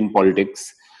Indian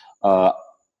politics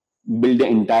build their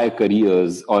entire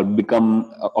careers or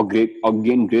become or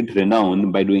gain great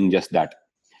renown by doing just that.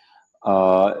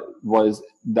 Was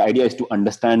the idea is to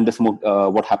understand the smoke,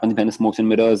 what happens behind the smokes and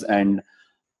mirrors, and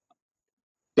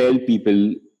tell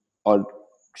people or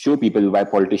show people why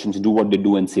politicians do what they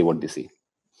do and say what they say.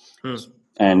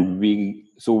 And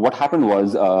so what happened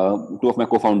was, two of my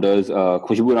co-founders,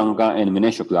 Khushbu Ranka and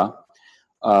Vinay Shukla,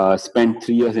 spent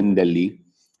 3 years in Delhi,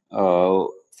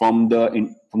 from the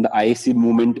IAC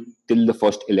movement till the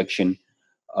first election,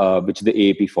 which the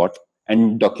AAP fought,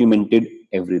 and documented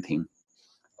everything.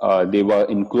 They were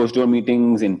in closed door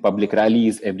meetings, in public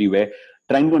rallies, everywhere,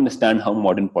 trying to understand how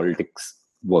modern politics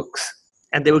works.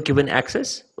 And they were given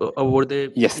access, or were they?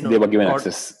 Yes, they were given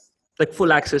access, like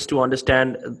full access to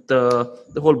understand the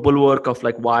whole bulwark of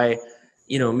like why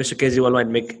Mr. Kejriwal might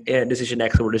make a decision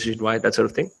X or decision Y, that sort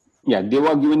of thing. Yeah, they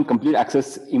were given complete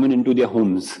access even into their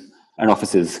homes and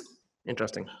offices.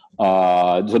 Interesting.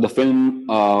 So the film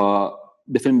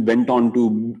went on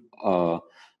to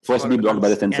first be blocked by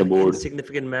the censor board.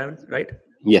 Insignificant man, right?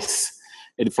 Yes.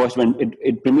 It first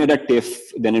it premiered at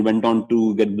TIFF, then it went on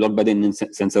to get blocked by the Indian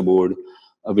censor board,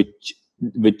 which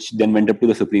then went up to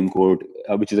the Supreme Court,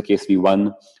 which is a case we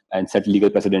won and set legal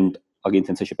precedent against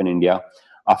censorship in India.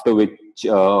 After which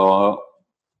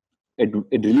it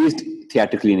released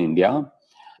theatrically in India.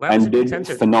 Why and did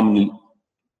phenomenally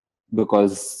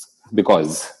because it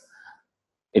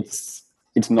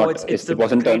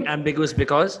wasn't ambiguous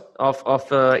because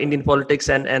of Indian politics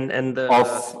and the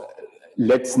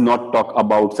let's not talk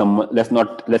about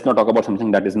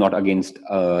something that is not against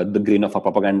the grain of our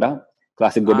propaganda.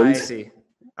 Classic Goebbels.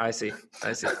 I see.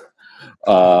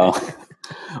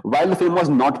 While the film was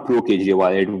not pro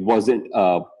Kejriwal,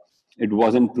 it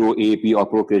wasn't pro AAP or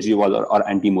pro Kejriwal or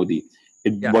anti Modi.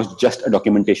 It was just a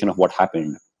documentation of what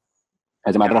happened.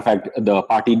 As a matter of fact, no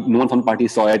one from the party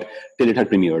saw it till it had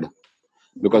premiered,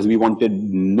 because we wanted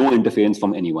no interference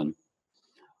from anyone.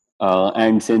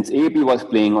 And since AAP was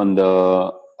playing on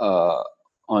the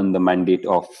mandate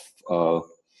of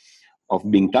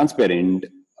being transparent,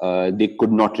 they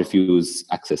could not refuse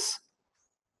access.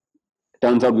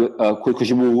 Turns out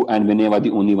Khushbu and Vinay were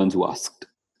the only ones who asked.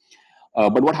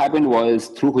 But what happened was,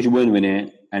 through Khushbu and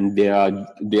Vinay and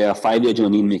their 5-year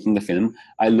journey in making the film,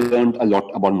 I learned a lot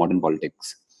about modern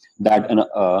politics.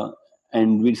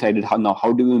 And we decided,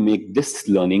 how do we make this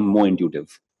learning more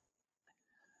intuitive?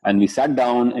 And we sat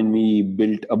down and we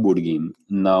built a board game.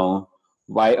 Now,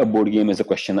 why a board game is a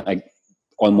question I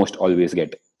almost always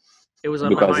get. It was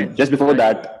on my mind. Just before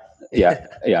that,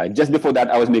 just before that,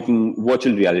 I was making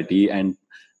virtual reality and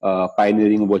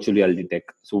pioneering virtual reality tech.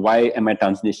 So why am I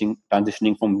transitioning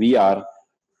from VR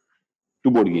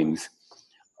to board games?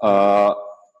 The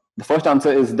first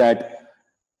answer is that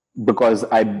because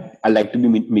I like to be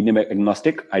medium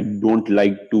agnostic. I don't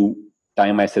like to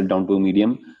tie myself down to a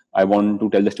medium. I want to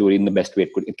tell the story in the best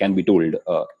way it can be told.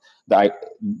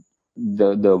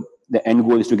 The end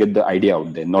goal is to get the idea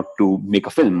out there, not to make a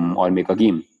film or make a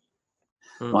game.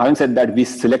 Now, having said that, we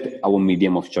select our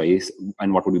medium of choice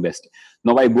and what would be best.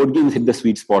 Now, why board games hit the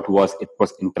sweet spot was it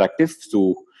was interactive.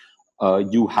 So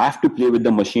you have to play with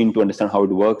the machine to understand how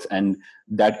it works, and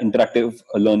that interactive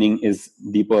learning is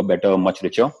deeper, better, much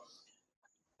richer.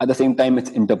 At the same time,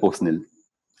 it's interpersonal.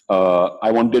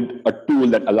 I wanted a tool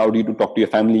that allowed you to talk to your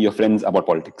family, your friends about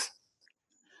politics.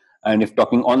 And if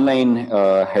talking online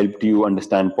helped you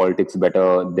understand politics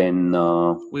better, then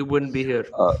we wouldn't be here.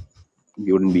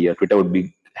 We wouldn't be here. Twitter would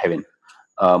be heaven.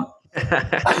 So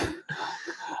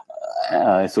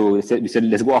we said,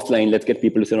 let's go offline. Let's get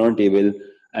people to sit on a table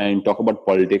and talk about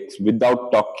politics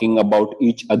without talking about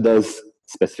each other's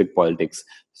specific politics.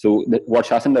 So what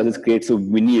Shasn does is creates a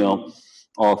veneer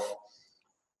of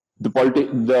the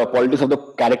politics of the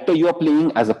character you are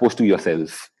playing as opposed to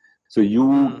yourself. So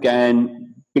you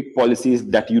can pick policies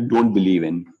that you don't believe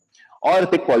in, or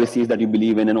pick policies that you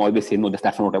believe in and always say, no, that's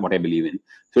not what I believe in.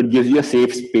 So it gives you a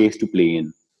safe space to play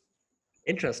in.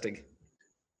 Interesting.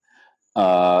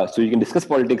 So you can discuss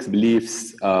politics,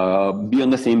 beliefs, be on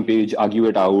the same page, argue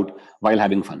it out while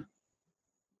having fun.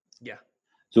 Yeah.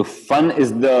 So fun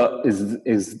is the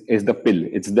pill.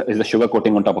 Is the sugar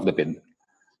coating on top of the pill.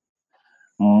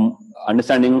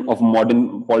 Understanding of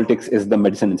modern politics is the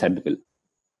medicine inside the pill.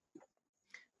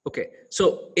 Okay.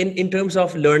 So in terms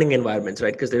of learning environments,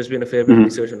 right? Because there's been a fair bit of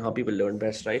research on how people learn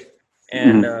best, right?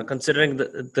 And considering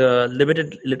the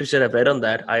limited literature I've read on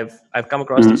that, I've come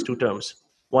across these two terms.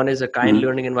 One is a kind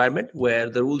learning environment where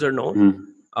the rules are known,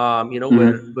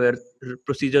 where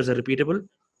procedures are repeatable,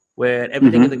 where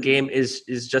everything in the game is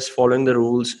just following the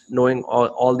rules, knowing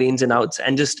all the ins and outs,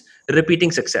 and just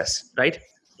repeating success, right?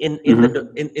 In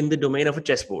the domain of a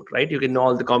chessboard, right? You can know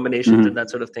all the combinations and that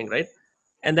sort of thing, right?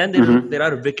 And then there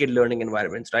are wicked learning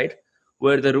environments, right?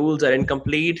 Where the rules are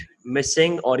incomplete,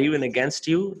 missing, or even against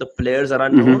you. The players are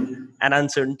unknown, and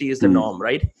uncertainty is the norm,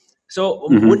 right? So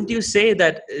wouldn't you say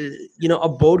that, a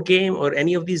board game or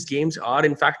any of these games are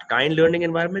in fact kind learning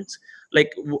environments?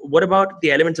 Like, what about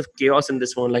the elements of chaos in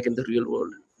this one, like in the real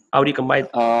world? How do you combine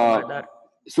that?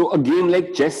 So a game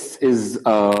like chess is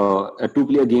a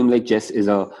two-player game like chess is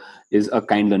a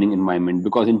kind learning environment,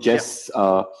 because in chess,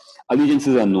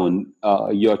 allegiances are known.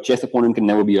 Your chess opponent can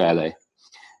never be your ally.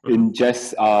 In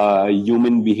chess,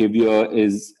 human behavior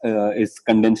is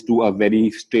condensed to a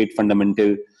very straight,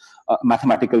 fundamental,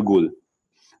 mathematical goal,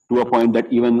 to a point that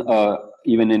even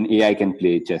an AI can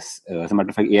play chess. As a matter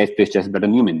of fact, AI plays chess better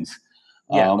than humans.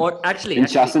 Yeah, or actually,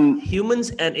 Shasn, humans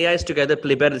and AIs together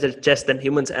play better at chess than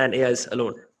humans and AIs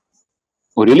alone.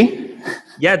 Oh, really?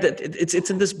 Yeah, it's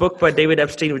in this book by David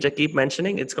Epstein, which I keep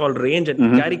mentioning. It's called Range,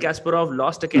 and Gary Kasparov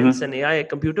lost against an AI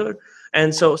computer,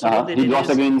 and so what they he did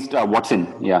lost against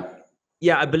Watson. Yeah,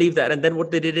 I believe that. And then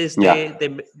what they did is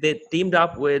they teamed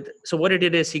up with. So what he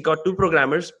did is he got two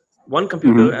programmers, one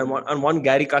computer and one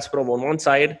Gary Kasparov on one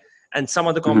side, and some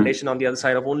other combination on the other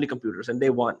side of only computers, and they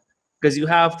won. Because you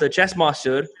have the chess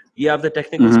master, you have the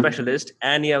technical specialist,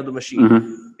 and you have the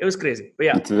machine. It was crazy, but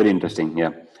yeah, it's very interesting.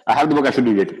 Yeah, I have the book. I should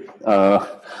read it.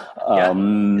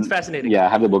 it's fascinating. Yeah, I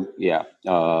have the book. Yeah.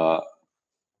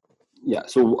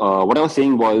 So what I was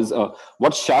saying was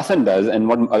what Shasn does, and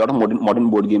what a lot of modern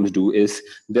board games do, is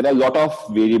there are a lot of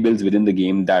variables within the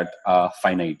game that are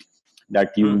finite,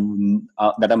 that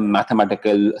that are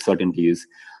mathematical certainties.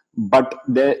 But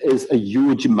there is a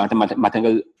huge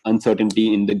mathematical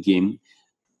uncertainty in the game,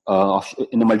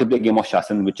 in the multiplayer game of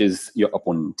Shasn, which is your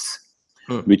opponents,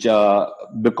 which are,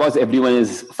 because everyone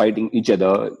is fighting each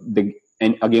other.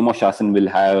 And a game of Shasn will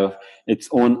have its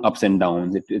own ups and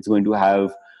downs. It's going to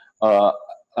have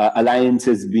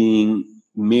alliances being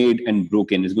made and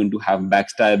broken. It's going to have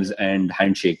backstabs and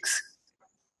handshakes.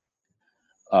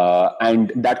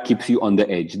 And that keeps you on the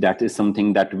edge. That is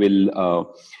something that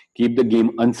will keep the game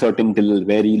uncertain till the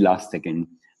very last second.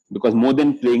 Because more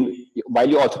than playing, while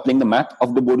you're also playing the math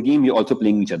of the board game, you're also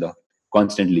playing each other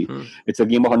constantly. It's a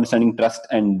game of understanding trust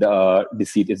and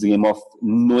deceit. It's a game of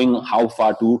knowing how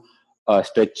far to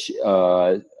stretch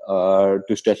your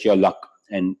luck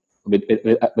and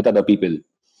with other people.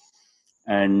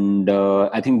 And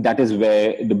I think that is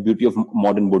where the beauty of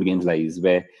modern board games lies,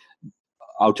 where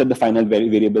outside the final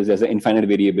variables, there's an infinite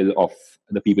variable of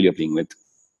the people you're playing with,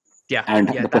 and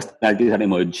the personalities that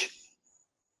emerge.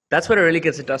 That's where it really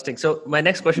gets interesting. So my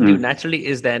next question to you naturally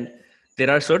is then, there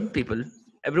are certain people,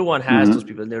 everyone has those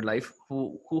people in their life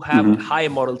who have high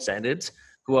moral standards,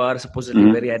 who are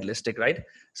supposedly very idealistic, right?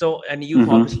 So, and you've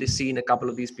obviously seen a couple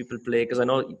of these people play, because I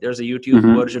know there's a YouTube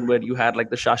version where you had like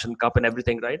the Shasn Cup and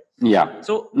everything, right? Yeah.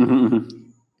 So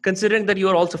considering that you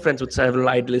are also friends with several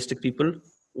idealistic people,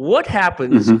 what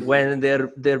happens when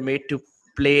they're made to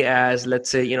play as, let's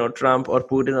say, Trump or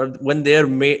Putin, or when they're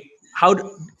made,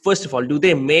 first of all, do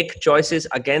they make choices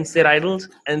against their idols,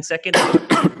 and second, are they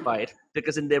affected by it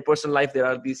because in their personal life there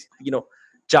are these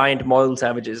giant moral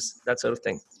savages, that sort of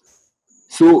thing?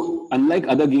 So, unlike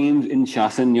other games in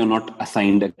Shasn, you're not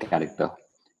assigned a character.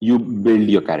 You build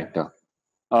your character.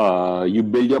 You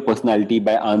build your personality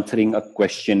by answering a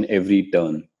question every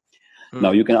turn.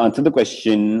 Now, you can answer the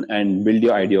question and build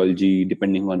your ideology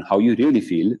depending on how you really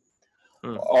feel,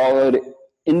 or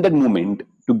in that moment,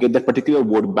 to get that particular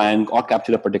vote bank or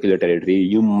capture a particular territory,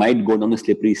 you might go down a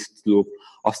slippery slope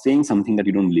of saying something that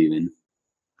you don't believe in.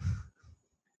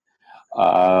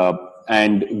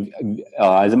 And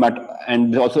as a matter,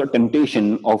 and there's also a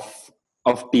temptation of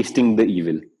tasting the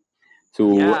evil.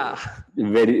 So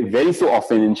very so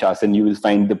often in Shasn, you'll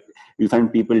find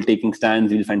people taking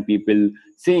stands. You'll find people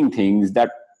saying things that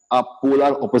are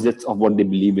polar opposites of what they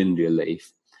believe in real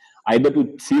life, either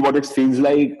to see what it feels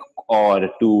like or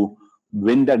to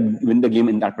win the game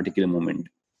in that particular moment.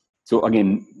 So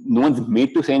again, no one's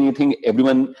made to say anything.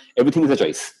 Everything is a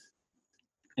choice.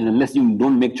 And unless you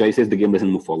don't make choices, the game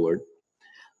doesn't move forward.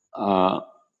 I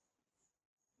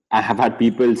have had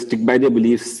people stick by their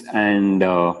beliefs and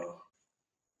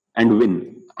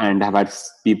win, and have had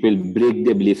people break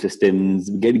their belief systems,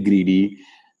 get greedy,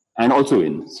 and also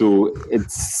win. So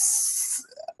it's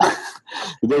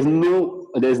there's no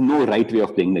right way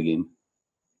of playing the game.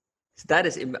 That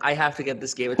is, I have to get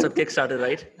this game. It's on Kickstarter,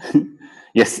 right?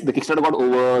 Yes, the Kickstarter got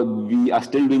over. We are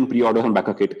still doing pre-orders on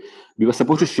backer kit. We were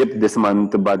supposed to ship this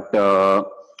month, but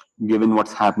given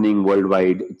what's happening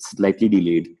worldwide, it's slightly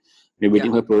delayed. We're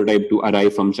waiting for a prototype to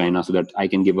arrive from China so that I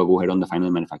can give a go-ahead on the final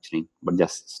manufacturing, but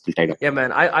just still tied up. Yeah,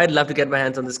 man, I'd love to get my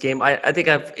hands on this game. I think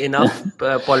I have enough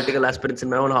political aspirants in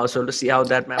my own household to see how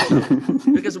that maps out.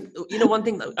 Because, one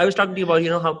thing I was talking to you about,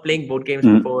 how playing board games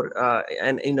before,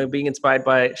 and, being inspired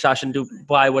by Shashan to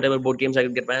buy whatever board games I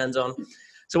could get my hands on.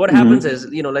 So what happens is,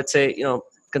 let's say,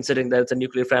 considering that it's a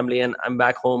nuclear family and I'm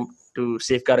back home to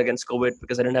safeguard against COVID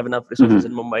because I didn't have enough resources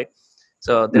in Mumbai.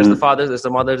 So there's the fathers, there's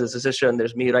the mothers, there's the sister, and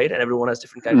there's me, right? And everyone has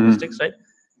different characteristics, right?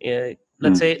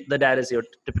 Let's say the dad is your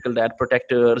typical dad,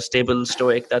 protector, stable,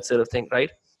 stoic, that sort of thing,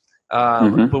 right?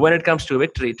 But when it comes to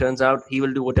victory, it turns out he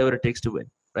will do whatever it takes to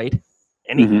win, right?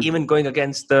 And even going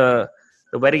against the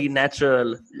very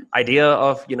natural idea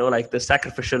of, like the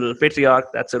sacrificial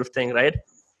patriarch, that sort of thing, right?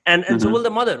 And so will the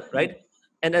mother, right?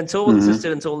 And so will the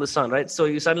sister, and so will the son, right? So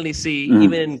you suddenly see,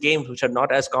 even in games which are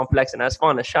not as complex and as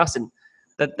fun as Shasn,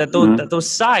 that those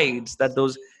sides, that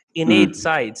those innate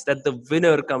sides, that the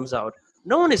winner comes out.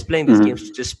 No one is playing these games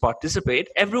to just participate.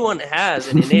 Everyone has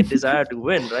an innate desire to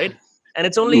win, right? And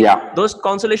it's only those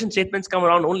consolation statements come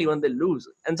around only when they lose.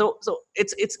 And so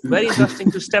it's very interesting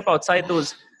to step outside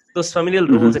those familial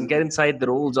roles and get inside the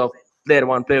roles of player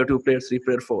 1, player 2, player 3,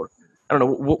 player 4. I don't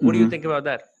know. What do you think about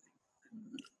that?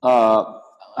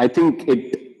 I think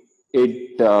it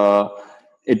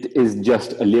is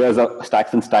just layers of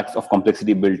stacks and stacks of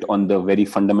complexity built on the very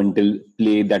fundamental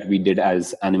play that we did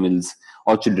as animals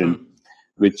or children,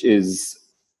 which is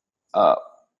that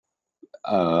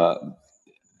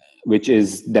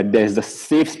there's a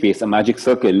safe space, a magic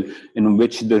circle in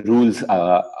which the rules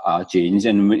are changed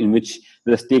and in which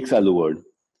the stakes are lowered.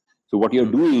 So what you're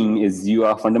doing is you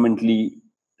are fundamentally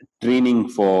training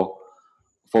for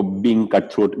being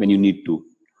cutthroat when you need to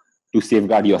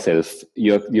safeguard yourself.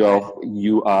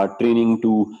 You are training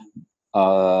to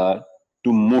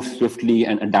move swiftly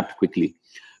and adapt quickly,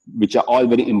 which are all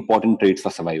very important traits for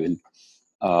survival.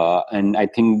 And I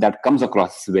think that comes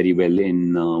across very well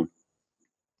in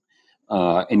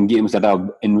games that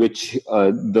are in which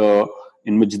the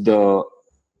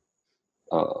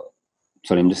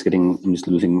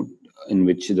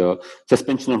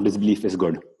suspension of disbelief is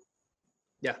good.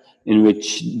 Yeah. In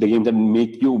which the games that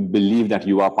make you believe that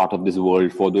you are part of this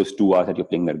world for those 2 hours that you're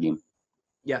playing that game.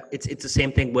 Yeah, it's the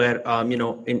same thing where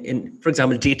in for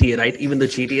example GTA, right? Even though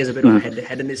GTA is a bit of a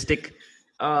hedonistic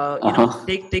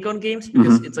take on games,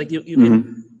 because it's like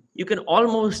you can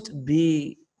almost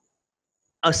be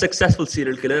a successful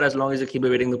serial killer as long as you keep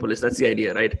evading the police. That's the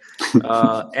idea, right?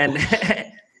 And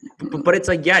but it's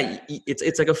like,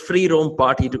 it's like a free roam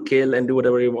party to kill and do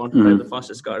whatever you want, drive the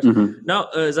fastest cars. Now,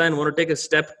 Zain, I want to take a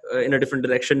step in a different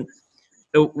direction.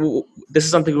 this is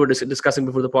something we were discussing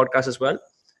before the podcast as well.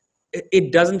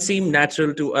 It doesn't seem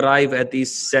natural to arrive at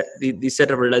these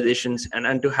set of realizations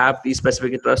and to have these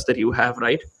specific interests that you have,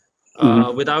 right?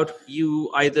 Without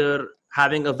you either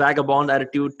having a vagabond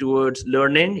attitude towards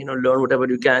learning, learn whatever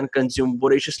you can, consume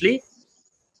voraciously,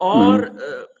 or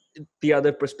the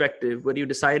other perspective where you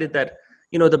decided that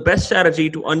the best strategy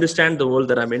to understand the world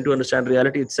that I'm in, to understand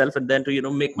reality itself, and then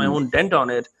to make my own dent on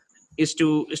it, is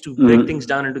to break things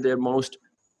down into their most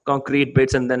concrete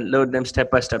bits and then learn them step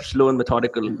by step, slow and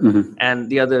methodical, and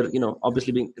the other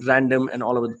obviously being random and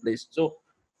all over the place. So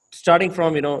starting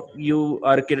from you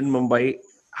are a kid in Mumbai,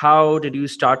 how did you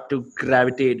start to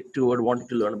gravitate toward wanting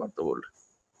to learn about the world?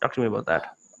 Talk to me about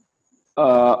that.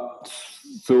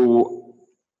 So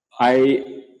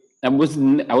I was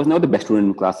not the best student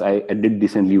in class. I did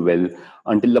decently well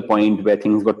until the point where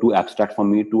things got too abstract for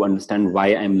me to understand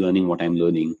why I'm learning what I'm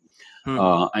learning.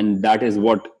 And that is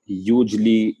what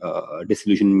hugely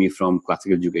disillusioned me from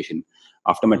classical education.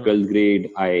 After my 12th grade,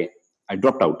 I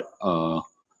dropped out,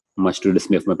 much to the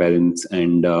dismay of my parents,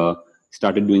 and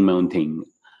started doing my own thing,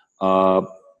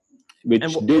 which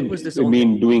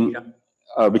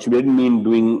didn't mean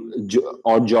doing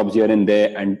odd jobs here and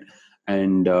there,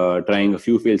 and trying a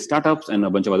few failed startups and a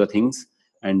bunch of other things,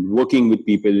 and working with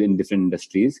people in different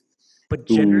industries. But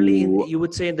generally, you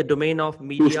would say in the domain of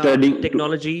media,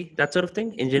 technology, that sort of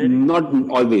thing, engineering? Not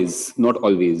always.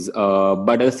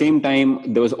 But at the same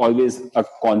time, there was always a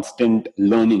constant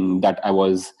learning that I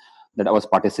was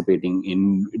participating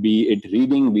in, be it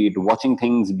reading, be it watching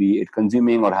things, be it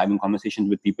consuming or having conversations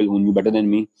with people who knew better than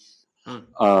me.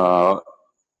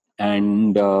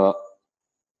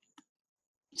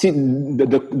 See,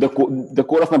 the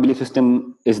core of my belief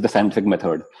system is the scientific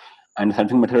method, and the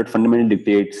scientific method fundamentally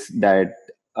dictates that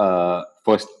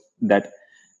first, that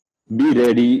be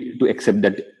ready to accept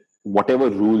that whatever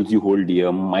rules you hold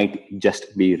dear might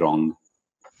just be wrong,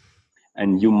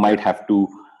 and you might have to,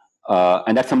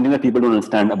 and that's something that people don't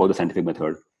understand about the scientific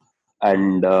method,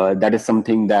 and that is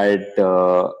something that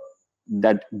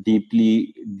that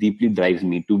deeply drives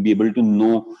me, to be able to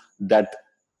know that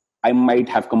I might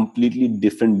have completely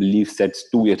different belief sets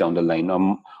 2 years down the line,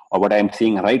 or what I'm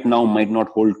saying right now might not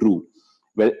hold true.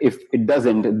 Well, if it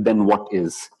doesn't, then what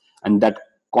is? And that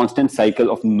constant cycle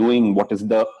of knowing what is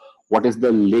the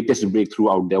latest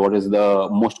breakthrough out there, what is the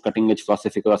most cutting edge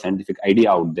philosophical or scientific idea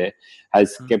out there,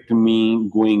 has kept me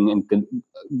going and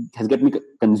has kept me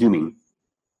consuming.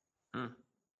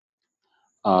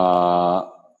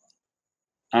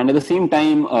 And at the same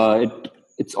time,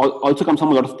 it's also comes from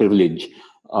a lot of privilege,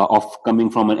 of coming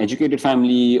from an educated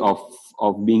family, of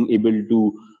being able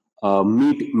to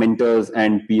meet mentors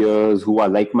and peers who are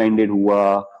like-minded, who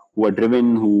are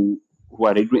driven, who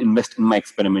are ready to invest in my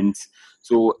experiments.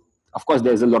 So of course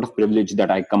there's a lot of privilege that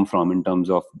I come from in terms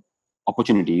of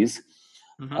opportunities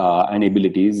and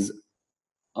abilities,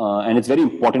 and it's very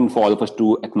important for all of us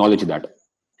to acknowledge that.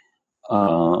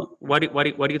 Why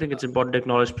do you think it's important to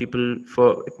acknowledge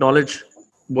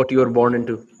what you are born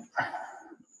into?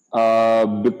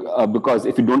 Because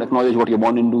if you don't acknowledge what you're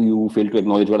born into, you fail to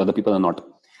acknowledge what other people are not,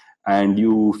 and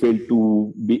you fail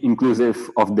to be inclusive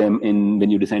of them when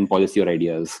you design policy or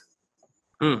ideas.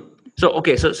 So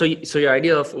your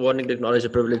idea of wanting to acknowledge the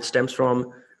privilege stems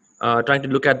from trying to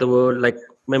look at the world like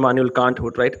Immanuel Kant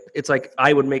would, right? It's like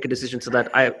I would make a decision so that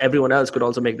everyone else could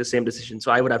also make the same decision.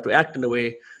 So I would have to act in a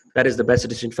way that is the best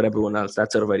decision for everyone else.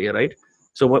 That sort of idea, right?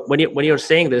 So when you're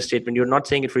saying this statement, you're not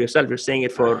saying it for yourself. You're saying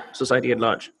it for society at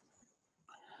large.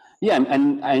 Yeah,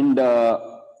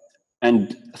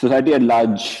 and society at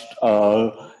large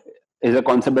is a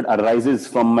concept that arises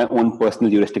from my own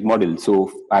personal heuristic model.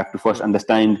 So I have to first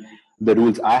understand the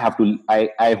rules I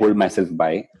hold myself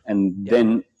by, and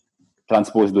then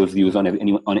transpose those views on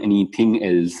anything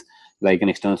else, like an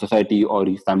external society or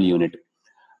family unit.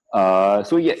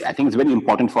 So yeah, I think it's very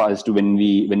important for us to, when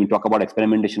we talk about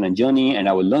experimentation and journey and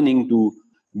our learning, to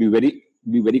be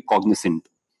very cognizant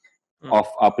of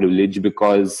our privilege,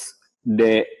 because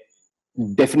there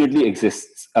definitely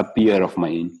exists a peer of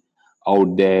mine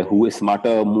out there who is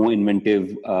smarter, more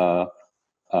inventive,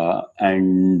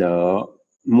 and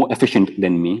more efficient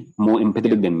than me, more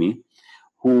empathetic than me,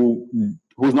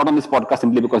 who's not on this podcast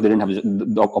simply because they didn't have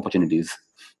the opportunities.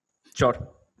 Sure.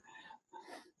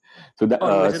 So that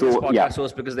this podcast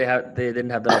was because they didn't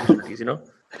have the opportunities,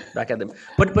 back at them.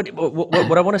 But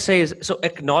what I want to say is, so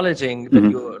acknowledging that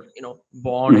you're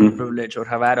born in privilege or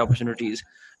have had opportunities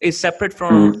is separate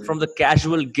from the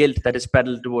casual guilt that is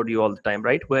peddled toward you all the time,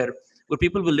 right? Where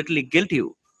people will literally guilt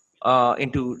you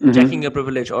into checking your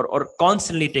privilege, or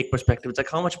constantly take perspective. It's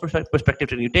like, how much perspective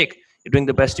can you take? You're doing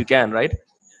the best you can, right?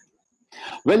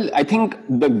 Well, I think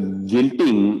the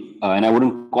guilting, and I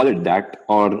wouldn't call it that,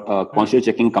 or conscious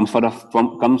checking comes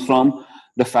from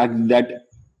the fact that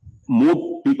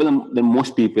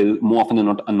most people, more often than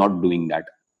not, are not doing that.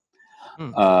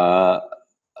 Uh,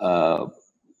 uh,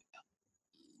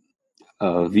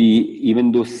 we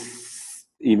even though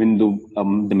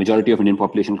the majority of Indian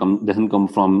population doesn't come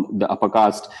from the upper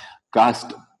caste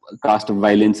caste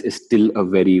violence is still a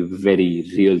very, very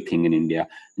real thing in India.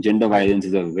 Gender violence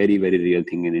is a very, very real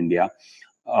thing in India.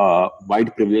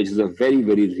 White privilege is a very,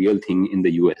 very real thing in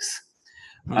the US.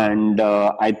 And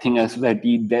I think as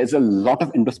society, there's a lot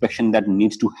of introspection that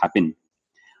needs to happen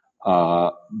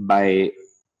uh, by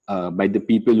by the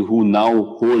people who now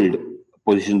hold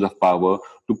positions of power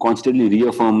to constantly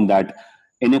reaffirm that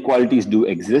inequalities do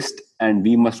exist and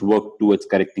we must work towards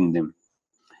correcting them.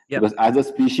 Yep. Because as a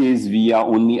species, we are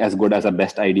only as good as our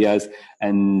best ideas,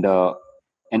 and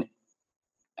and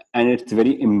and it's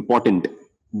very important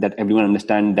that everyone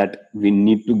understand that we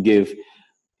need to give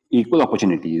equal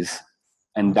opportunities,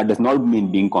 and that does not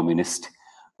mean being communist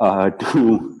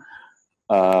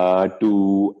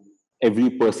to every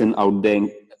person out there,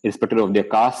 irrespective of their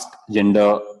caste,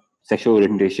 gender, sexual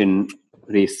orientation,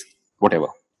 race, whatever.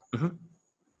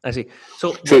 I see.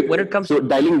 So So, when it comes so to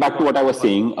dialing back to what I was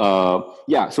saying,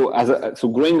 yeah. So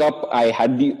growing up, I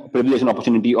had the privilege and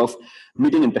opportunity of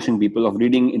meeting interesting people, of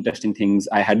reading interesting things.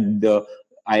 I had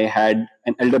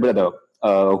an elder brother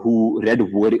who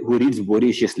reads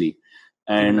voraciously,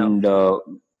 even now, and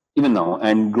even now,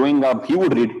 and growing up, he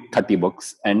would read 30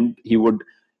 books, and he would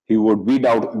weed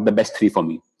out the best three for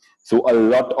me. So a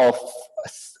lot of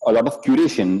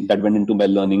curation that went into my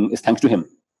learning is thanks to him.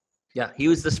 yeah, he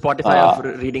was the Spotify of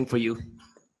reading for you.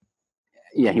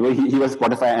 Yeah, he was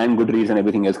Spotify and Goodreads and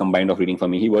everything else combined of reading for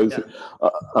me. He was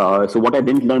so what I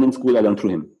didn't learn in school, I learned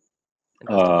through him,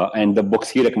 and the books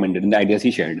he recommended and the ideas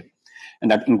he shared, and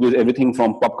that includes everything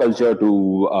from pop culture to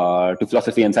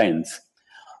philosophy and science.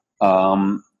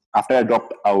 After I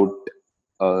dropped out,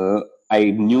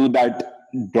 I knew that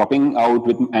dropping out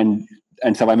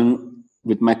and surviving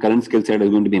with my current skill set is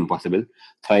going to be impossible.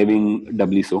 Thriving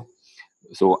doubly so.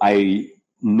 So I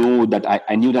know that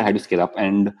I knew that I had to scale up,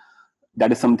 and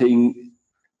that is something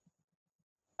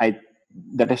I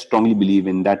that I strongly believe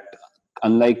in. That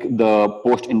unlike the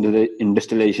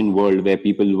post-industrialization world where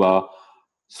people were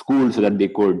schooled so that they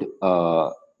could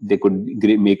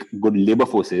make good labor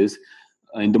forces,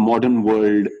 in the modern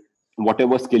world,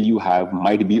 whatever skill you have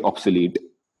might be obsolete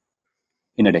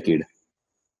in a decade.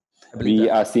 I believe We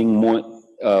that. are seeing more.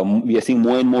 We are seeing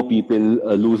more and more people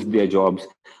lose their jobs.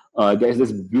 There's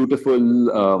this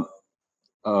beautiful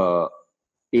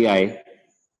AI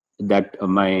that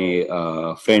my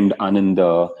friend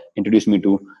Anand introduced me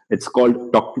to. It's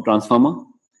called Talk to Transformer,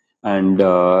 and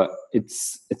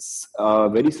it's a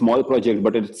very small project,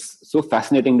 but it's so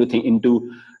fascinating to think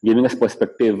into, giving us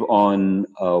perspective on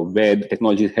where the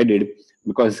technology is headed.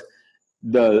 Because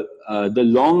the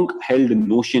long held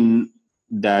notion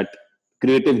that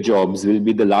creative jobs will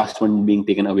be the last one being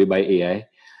taken away by AI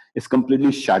is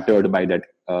completely shattered by that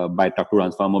by Talk to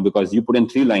Transformer, because you put in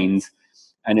 3 lines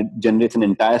and it generates an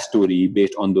entire story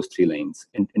based on those 3 lines,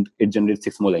 and it generates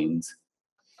 6 more lines,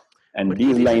 and But these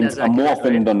it isn't lines as are more accurate,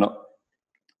 often right? than not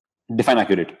define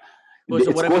accurate. Oh,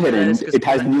 so It's what I mean by that is coherent, it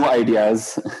has new 'cause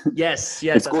ideas. yes,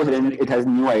 yes, It's that's what I was coherent, getting it to. has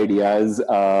new ideas,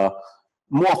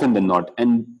 more often than not.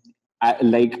 And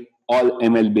like all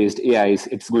ML based AIs,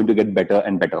 it's going to get better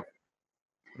and better.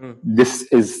 This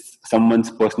is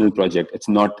someone's personal project, it's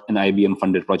not an IBM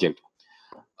funded project.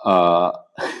 uh,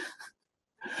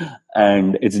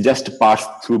 and it's just passed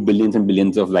through billions and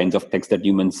billions of lines of text that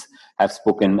humans have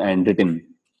spoken and written.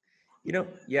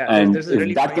 Yeah, And there's a if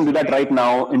really that funny can do that story. right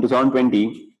now in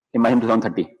 2020, imagine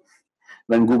 2030,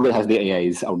 when Google has the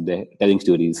AIs out there telling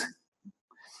stories.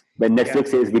 When Yeah, Netflix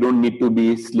says we don't need to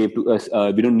be slave to us,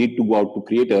 we don't need to go out to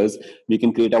creators, we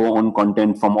can create our own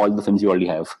content from all the films we already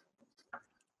have.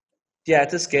 yeah,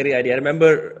 it's a scary idea. I remember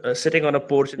sitting on a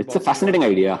porch in It's a Boston fascinating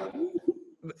once, idea.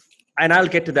 and I'll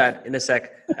get to that in a sec.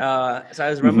 So I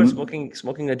remember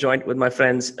smoking a joint with my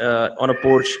friends on a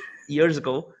porch years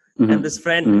ago, and this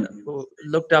friend who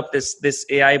looked up this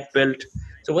AI built.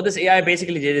 So what this AI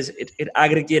basically did is it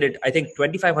aggregated, I think,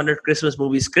 2,500 Christmas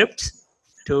movie scripts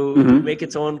to make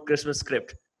its own Christmas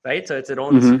script, right? So it's its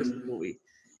own Christmas movie,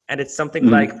 and it's something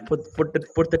like put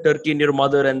the turkey in your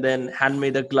mother and then hand me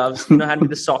the gloves, hand me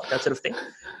the sock, that sort of thing.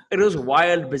 It was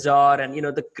wild, bizarre, and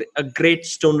a great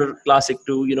stoner classic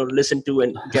to listen to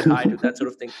and get high to, that sort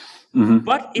of thing.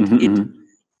 But it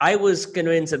I was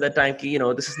convinced at that time,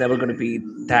 this is never going to be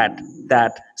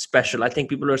that special. I think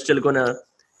people are still going to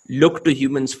look to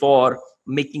humans for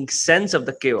making sense of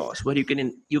the chaos, where you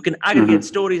can aggregate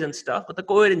stories and stuff, but the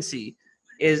coherency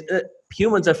is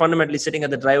humans are fundamentally sitting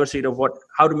at the driver's seat of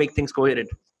how to make things coherent.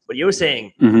 But you're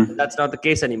saying that's not the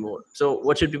case anymore. So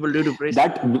what should people do to brace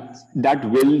that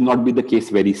will not be the case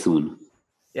very soon.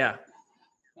 Yeah.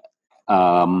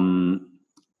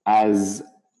 As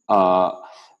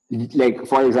like,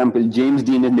 for example, James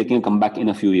Dean is making a comeback in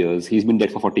a few years. He's been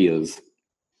dead for 40 years.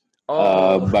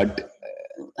 But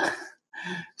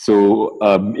so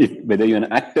if whether you're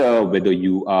an actor, whether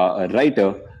you are a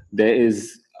writer, there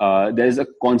is a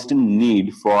constant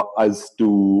need for us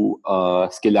to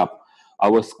skill up.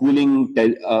 Our schooling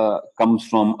comes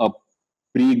from a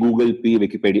pre-Google,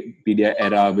 pre-Wikipedia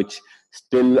era, which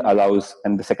still allows.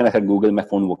 And the second I said Google, my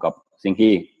phone woke up saying,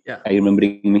 "Hey, are you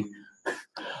remembering me?"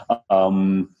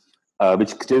 Which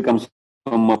still comes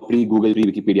from a pre-Google,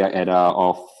 pre-Wikipedia era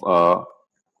of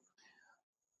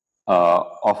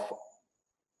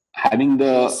having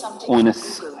the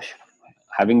onus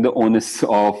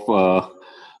of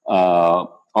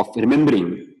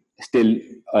remembering still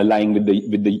lying with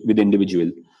the individual.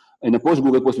 In a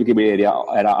post-Google, post-Wikipedia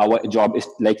era, our job is,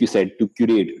 like you said, to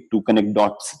curate, to connect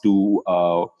dots, to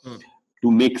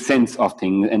make sense of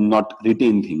things and not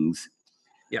retain things.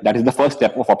 Yeah. That is the first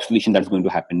step of obsolescence that's going to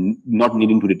happen, not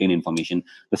needing to retain information.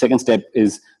 The second step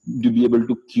is to be able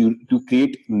to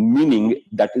create meaning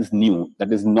that is new,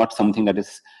 that is not something that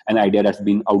is an idea that's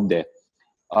been out there.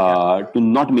 To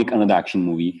not make another action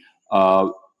movie.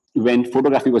 When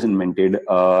photography was invented,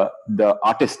 the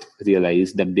artist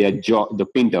realized that the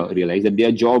painter realized that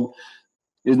their job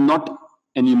is not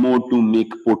anymore to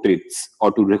make portraits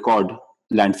or to record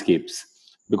landscapes,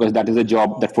 because that is a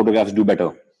job that photographs do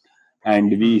better.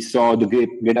 And we saw the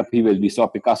great upheaval. We saw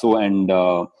Picasso and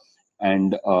other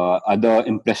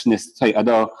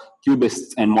other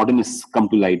cubists and modernists come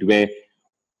to light, where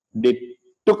they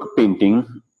took painting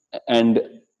and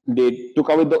they took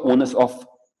away the onus of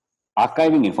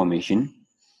archiving information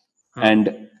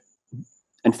and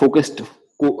focused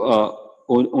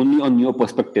only on new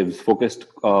perspectives, focused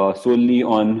solely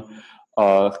on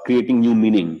creating new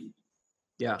meaning.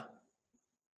 Yeah.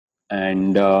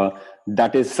 And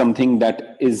that is something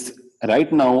that is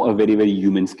right now a very, very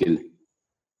human skill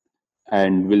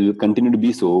and will continue to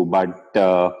be so. But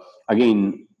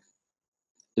again,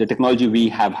 the technology we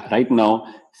have right now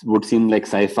would seem like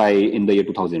sci-fi in the year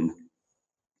 2000.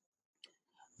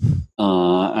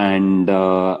 And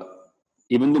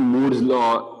even though Moore's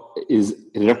law is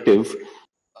reductive,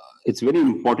 it's very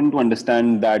important to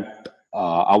understand that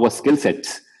our skill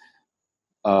sets,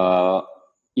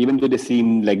 even though they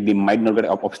seem like they might not get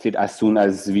obsolete as soon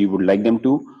as we would like them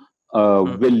to,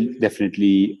 will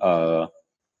definitely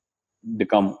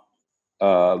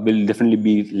will definitely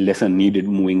be lesser needed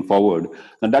moving forward.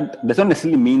 Now, that does not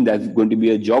necessarily mean there's going to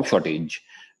be a job shortage.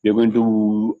 We're going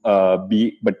to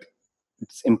but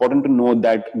it's important to know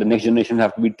that the next generation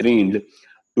have to be trained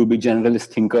to be generalist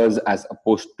thinkers as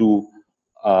opposed to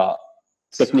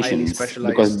technicians.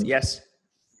 Because yes,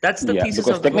 that's the thesis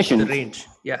of the book, the range.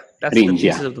 Yeah, that's the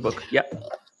thesis of the book. Yeah,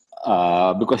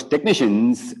 because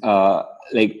technicians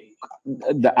like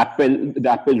the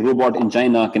Apple robot in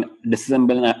China can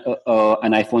disassemble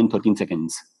an iPhone in 13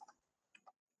 seconds.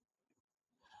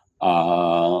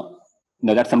 Now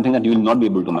that's something that you will not be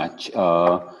able to match.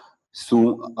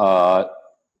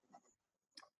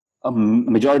 A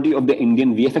majority of the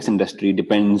Indian VFX industry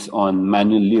depends on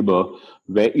manual labor,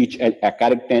 where each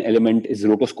character and element is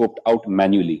rotoscoped out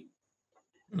manually.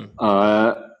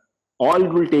 All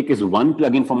it will take is one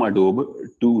plugin from Adobe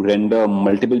to render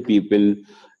multiple people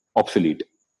obsolete.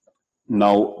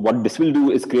 Now, what this will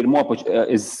do is create more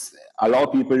is allow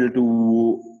people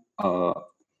to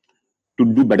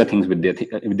do better things with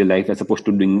their life, as opposed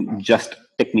to doing just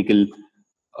technical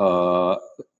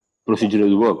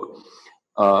procedural work.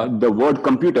 The word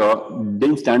computer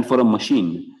didn't stand for a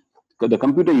machine. The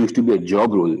computer used to be a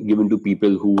job role given to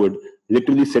people who would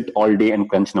literally sit all day and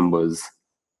crunch numbers.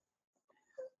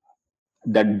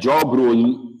 That job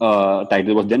role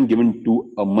title was then given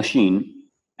to a machine,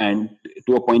 and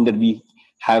to a point that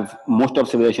most of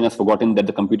civilization has forgotten that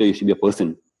the computer used to be a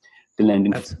person till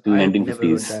 1950s. Never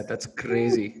heard that. That's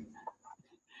crazy.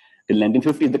 Till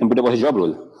 1950s, the computer was a job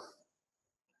role.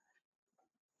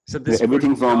 So this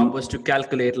everything job was to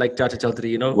calculate, like Chacha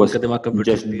Chaudhary,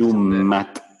 just do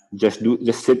math. Just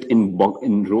sit in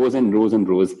rows and rows and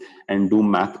rows and do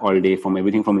math all day, from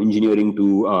everything from engineering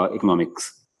to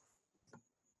economics.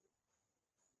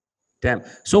 Damn.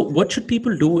 So what should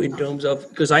people do in terms of,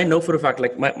 because I know for a fact,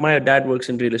 like my dad works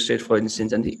in real estate, for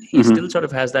instance, and he still sort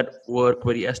of has that work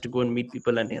where he has to go and meet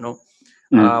people and,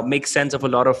 make sense of a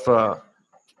lot of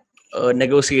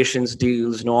negotiations,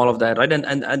 deals, and all of that, right?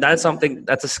 And that's something,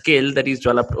 that's a skill that he's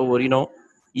developed over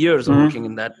years of working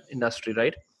in that industry,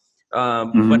 right?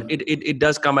 But it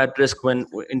does come at risk when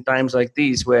in times like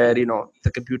these where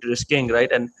the computer is king,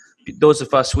 right? And those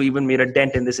of us who even made a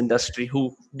dent in this industry,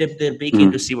 who dipped their beak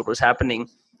in to see what was happening,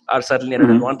 are certainly at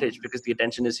an advantage because the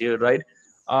attention is here, right?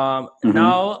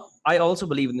 Now I also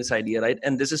believe in this idea, right?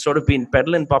 And this has sort of been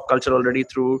peddled in pop culture already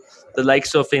through the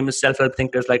likes of famous self-help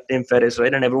thinkers like Tim Ferriss,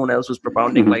 right? And everyone else who's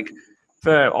propounding like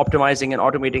for optimizing and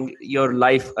automating your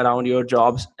life around your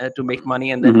jobs to make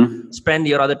money, and then spend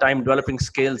your other time developing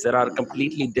skills that are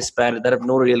completely disparate, that have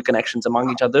no real connections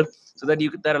among each other, so that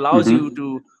that allows you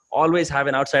to always have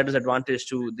an outsider's advantage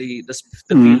to the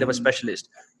field of a specialist,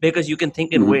 because you can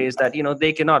think in ways that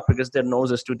they cannot, because their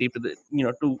nose is too deep to the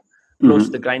too close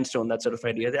to the grindstone, that sort of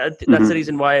idea. That's the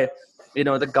reason why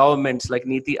the governments like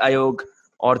Niti Aayog,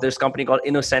 or this company called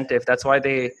Innocentive, that's why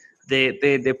they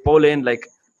pull in like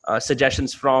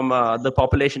suggestions from the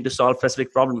population to solve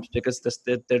specific problems, because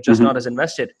they're just not as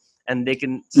invested, and they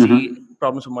can see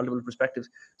problems from multiple perspectives.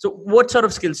 So what sort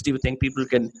of skills do you think people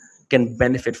can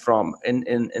benefit from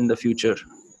in the future?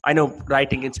 I know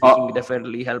writing and speaking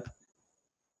definitely help.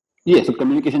 Yeah, so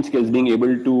communication skills, being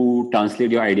able to translate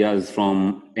your ideas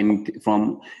from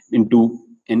into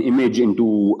an image,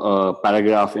 into a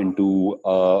paragraph, into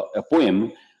a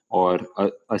poem or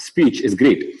a speech is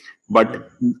great. But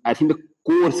I think the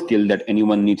core skill that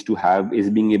anyone needs to have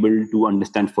is being able to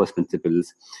understand first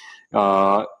principles.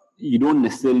 You don't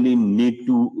necessarily need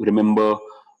to remember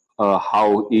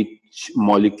how each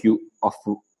molecule of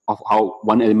how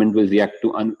one element will react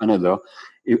to another.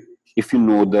 If you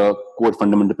know the core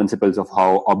fundamental principles of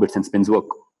how orbits and spins work.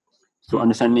 So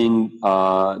understanding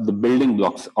the building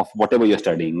blocks of whatever you're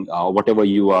studying, whatever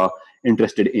you are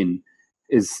interested in,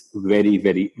 is very,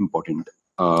 very important.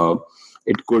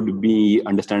 It could be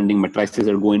understanding matrices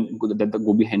that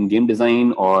go behind game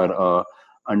design, or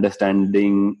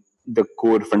understanding the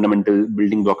core fundamental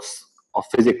building blocks of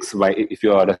physics. If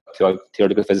you are a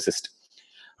theoretical physicist,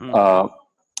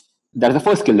 that's the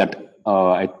first skill that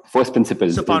first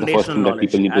principles So is the first thing that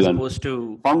people need to as learn. opposed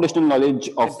to Foundational knowledge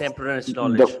of contemporaneous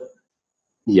knowledge.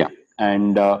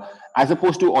 And as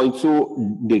opposed to also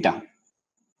data,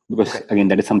 because again,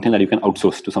 that is something that you can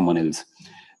outsource to someone else.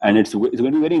 And it's going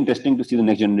to be very interesting to see the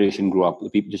next generation grow up.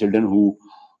 The children who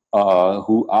are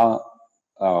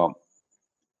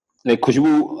like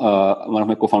Khushbu, one of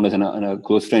my co-founders and a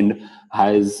close friend,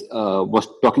 was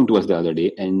talking to us the other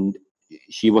day, and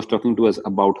she was talking to us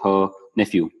about her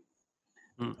nephew.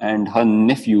 And her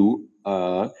nephew,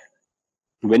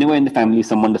 whenever in the family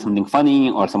someone does something funny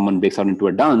or someone breaks out into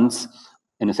a dance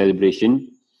in a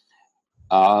celebration,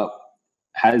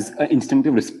 has an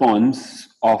instinctive response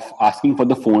of asking for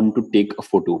the phone to take a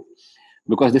photo,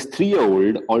 because this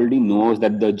 3-year-old already knows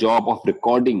that the job of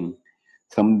recording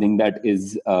something that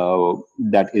is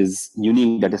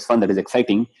unique, that is fun, that is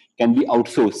exciting, can be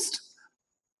outsourced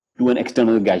to an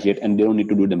external gadget, and they don't need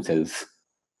to do it themselves.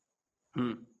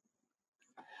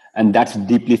 And that's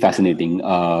deeply fascinating.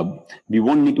 We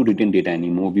won't need to retain data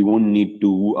anymore. We won't need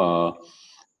to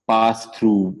pass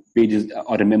through pages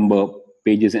or remember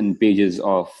pages and pages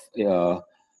of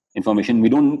information. We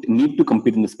don't need to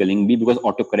compete in the spelling bee because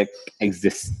autocorrect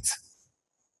exists.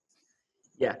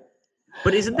 Yeah,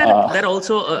 but isn't that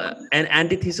also an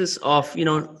antithesis of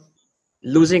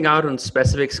losing out on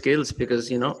specific skills?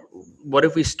 Because what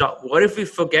if we stop? What if we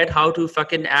forget how to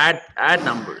fucking add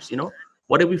numbers?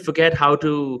 What if we forget how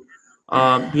to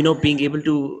being able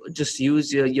to just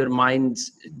use your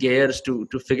mind's gears to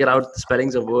figure out the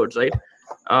spellings of words, right?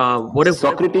 What if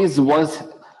Socrates was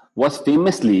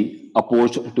famously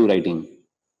opposed to writing?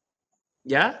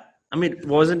 Yeah, I mean,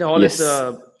 wasn't all his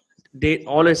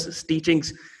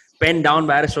teachings penned down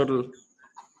by Aristotle?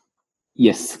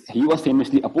 Yes, he was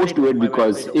famously opposed to it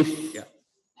because he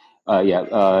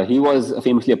was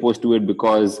famously opposed to it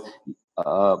because,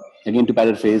 again, to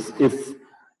paraphrase, if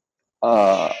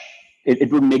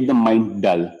it would make the mind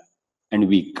dull and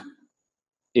weak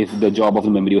if the job of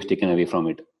the memory was taken away from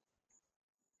it.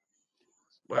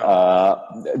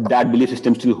 That belief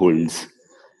system still holds.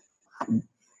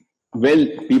 Well,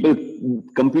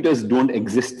 computers don't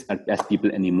exist as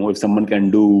people anymore. If someone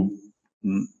can do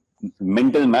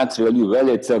mental maths really well,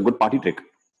 it's a good party trick.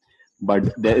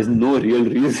 But there is no real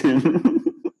reason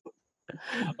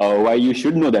why you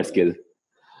should know that skill.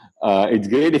 It's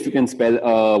great if you can spell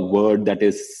a word that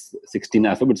is 16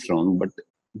 alphabets wrong, but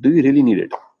do you really need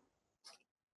it?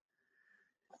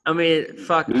 I mean,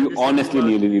 fuck. Do you honestly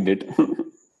really need it?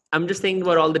 I'm just thinking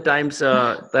about all the times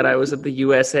that I was at the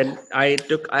US, and I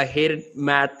hated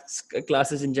math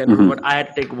classes in general, but I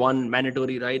had to take one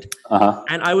mandatory, right?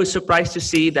 And I was surprised to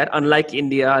see that unlike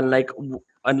India, unlike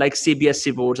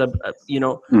CBSE boards,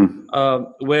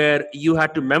 where you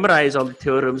had to memorize all the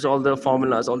theorems, all the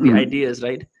formulas, all the ideas,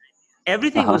 right?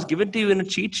 Everything was given to you in a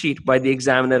cheat sheet by the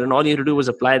examiner, and all you had to do was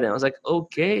apply them. I was like,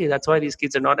 okay, that's why these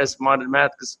kids are not as smart at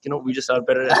math, because we just are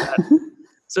better at that.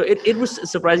 So it was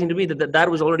surprising to me that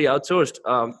was already outsourced.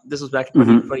 This was back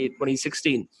in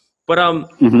 2016. But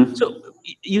so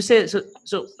you say,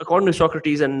 so according to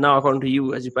Socrates, and now according to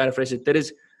you, as you paraphrase it, there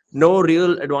is no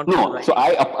real advantage. No, so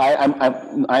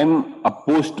I'm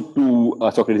opposed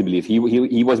to Socrates' belief.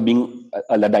 He was being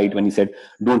a Luddite when he said,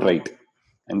 "Don't write."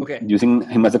 I'm using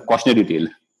him as a cautionary tale.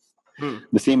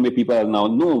 The same way people are now,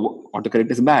 no,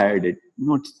 autocorrect is bad.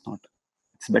 No, it's not.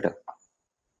 It's better.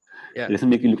 Yeah. It doesn't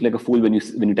make you look like a fool when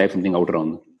you type something out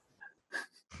wrong.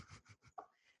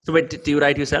 So wait, do you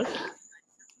write yourself?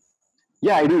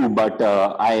 Yeah, I do, but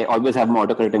I always have my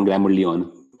autocorrect and Grammarly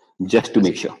on just to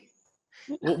make sure.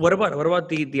 What about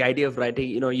the idea of writing,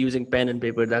 using pen and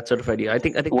paper, that sort of idea? I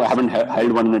think. I haven't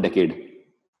held one in a decade.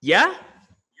 Yeah.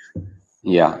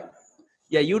 Yeah.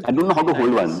 Yeah, I don't know how to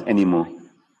hold one anymore.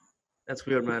 That's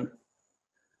weird, man.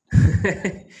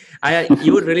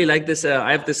 You would really like this.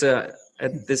 I have this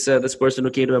person who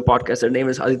came to my podcast. Her name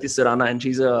is Aditi Surana, and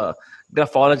she's a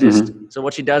graphologist. So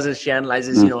what she does is she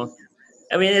analyzes, I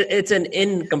mean, it's an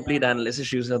incomplete analysis.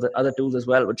 She uses other tools as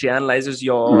well, but she analyzes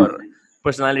your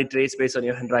personality traits based on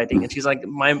your handwriting. And she's like,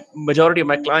 my majority of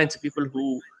my clients are people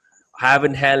who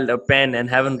haven't held a pen and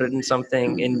haven't written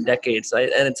something in decades.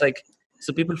 And it's like,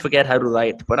 so people forget how to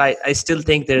write. But I still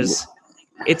think it's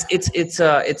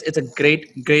a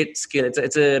great skill.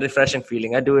 It's a refreshing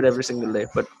feeling. I do it every single day,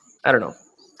 but I don't know.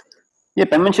 Yeah,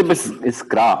 penmanship is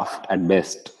craft at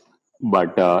best.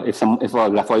 But if a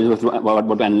graphologist was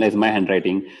about to analyze my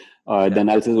handwriting, the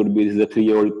analysis would be, this is a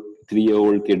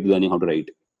three-year-old kid learning how to write.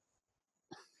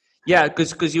 Yeah,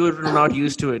 because you were not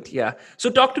used to it. Yeah. So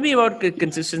talk to me about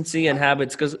consistency and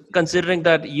habits, because considering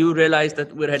that you realize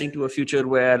that we're heading to a future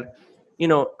where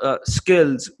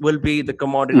skills will be the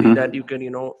commodity that you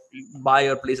can buy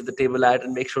your place at the table at,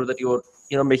 and make sure that you're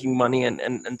making money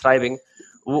and thriving.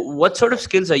 What sort of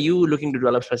skills are you looking to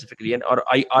develop specifically, or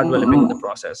are developing in the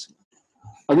process?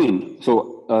 Again,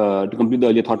 so to complete the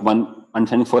earlier thought, one,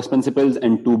 understanding first principles,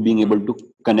 and two, being able to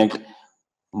connect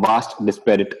vast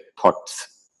disparate thoughts.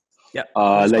 Yeah,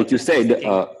 like you said,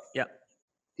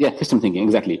 system thinking,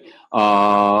 exactly.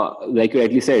 Like you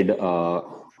rightly said,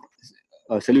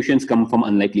 solutions come from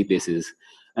unlikely places,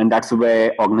 and that's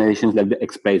where organizations like the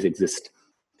X Prize exist.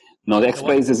 Now, the X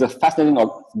Prize is a fascinating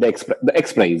the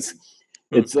X Prize.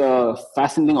 It's a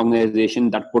fascinating organization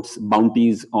that puts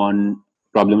bounties on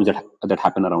problems that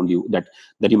happen around you, that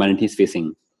humanity is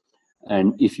facing.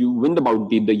 And if you win the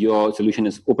bounty, your solution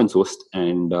is open sourced,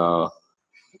 and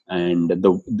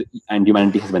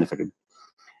humanity has benefited.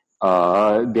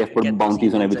 They have put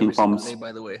bounties on everything from.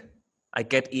 By the way, I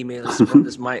get emails from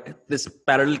this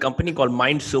parallel company called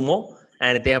MindSumo,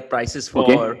 and they have prices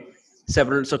for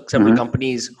several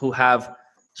companies who have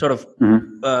sort of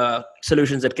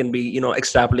solutions that can be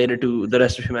extrapolated to the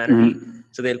rest of humanity.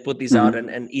 So they'll put these out,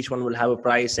 and each one will have a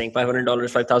price saying $500,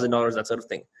 $5,000, that sort of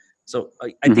thing. So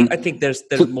I think there's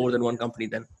more than one company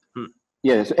then.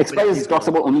 Yeah, so X Prize talks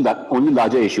about only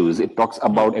larger issues. It talks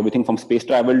about everything from space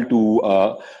travel to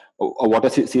water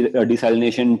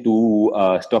desalination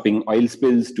to stopping oil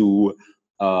spills to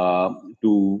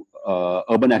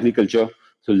urban agriculture.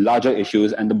 So larger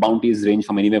issues, and the bounties range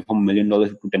from anywhere from $1 million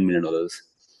to $10 million.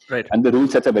 Right. And the rule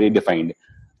sets are very defined.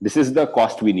 This is the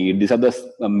cost we need. These are the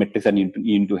metrics that you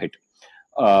need to hit.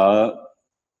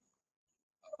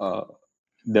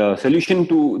 The solution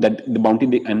to that, the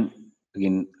bounty, and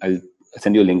again, I'll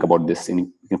send you a link about this, and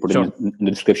you can put it in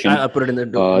the description. I'll put it in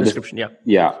the description.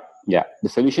 Yeah. The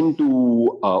solution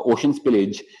to ocean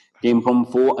spillage came from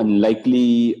 4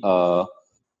 unlikely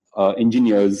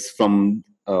engineers from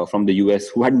the US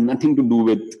who had nothing to do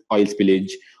with oil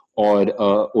spillage or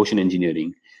ocean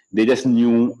engineering. They just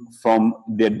knew from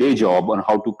their day job on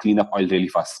how to clean up oil really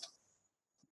fast.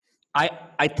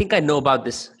 I think I know about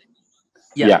this.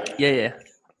 Yeah.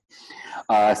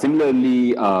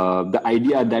 Similarly, the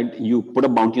idea that you put a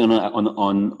bounty on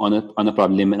a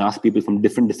problem and ask people from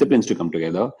different disciplines to come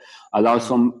together allows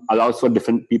for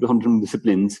different people from different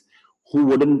disciplines who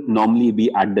wouldn't normally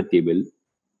be at the table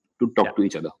to talk to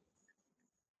each other.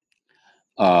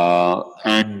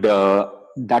 And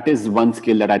that is one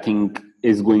skill that I think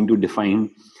is going to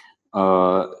define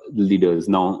leaders.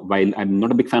 Now, while I'm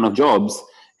not a big fan of jobs,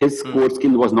 His core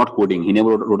skill was not coding. He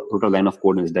never wrote a line of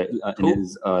code in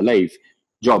his life.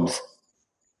 Jobs.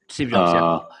 Steve Jobs,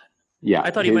 yeah. Yeah. I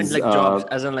thought you meant like jobs,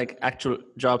 as in like actual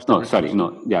jobs. No, sorry,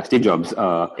 no. Yeah, Steve Jobs.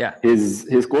 Yeah.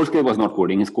 His core skill was not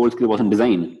coding. His core skill was in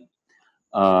design.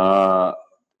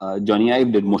 Johnny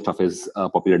Ive did most of his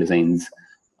popular designs.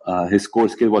 His core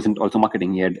skill wasn't also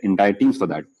marketing. He had entire teams for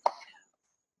that.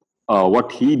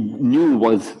 What he knew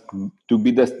was to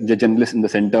be the generalist in the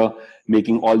center,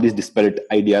 making all these disparate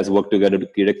ideas work together to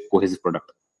create a cohesive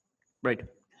product. Right.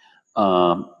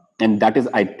 And that is,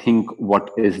 I think,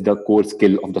 what is the core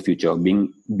skill of the future,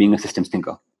 being a systems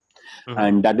thinker.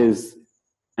 And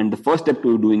the first step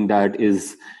to doing that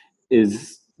is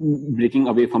breaking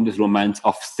away from this romance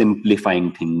of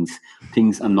simplifying things.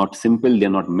 Things are not simple. They're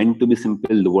not meant to be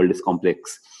simple. The world is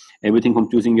complex. Everything from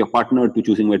choosing your partner to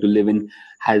choosing where to live in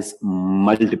has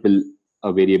multiple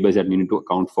variables that we need to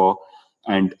account for.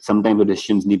 And sometimes the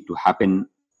decisions need to happen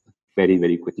very,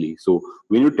 very quickly. So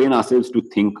we need to train ourselves to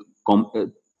think,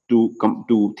 to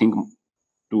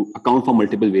account for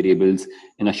multiple variables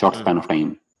in a short span of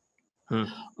time.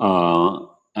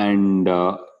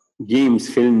 Games,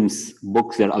 films,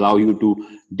 books that allow you to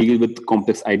deal with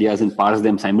complex ideas and parse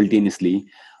them simultaneously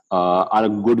are a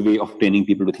good way of training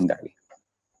people to think that way.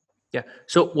 Yeah.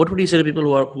 So what would you say to people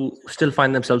who still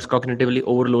find themselves cognitively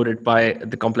overloaded by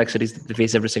the complexities that they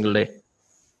face every single day?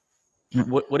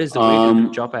 What is the way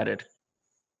to chop at it?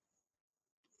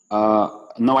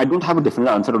 Now, I don't have a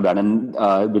definite answer to that, and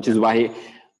which is why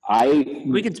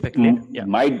we can speculate.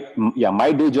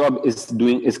 My day job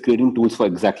is creating tools for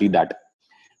exactly that.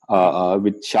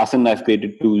 With Shasn, I've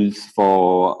created tools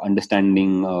for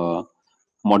understanding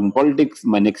modern politics.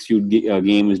 My next few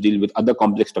games deal with other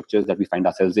complex structures that we find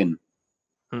ourselves in.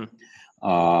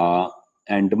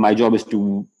 And my job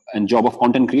job of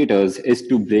content creators is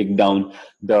to break down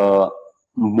the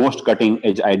most cutting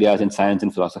edge ideas in science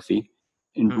and philosophy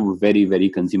into very, very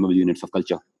consumable units of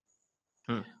culture.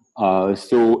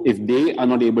 So if they are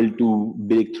not able to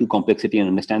break through complexity and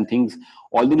understand things,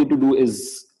 all they need to do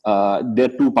is there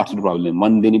are two parts of the problem.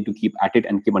 One, they need to keep at it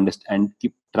and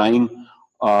keep trying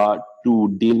to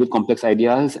deal with complex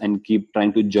ideas and keep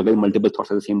trying to juggle multiple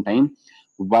thoughts at the same time,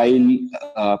 while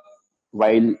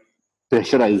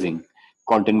pressurizing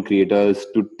content creators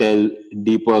to tell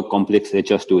deeper, complex,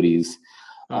 richer stories,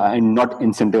 and not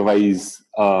incentivize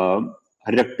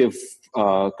reductive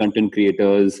content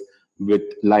creators with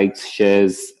likes,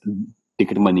 shares,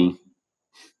 ticket money.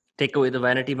 Take away the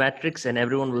vanity metrics and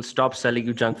everyone will stop selling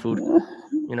you junk food.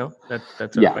 That's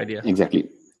sort of idea. Exactly.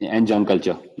 And junk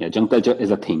culture. Yeah, junk culture is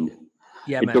a thing.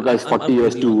 Yeah, It took us 40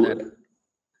 years to.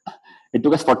 It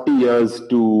took us 40 years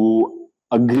to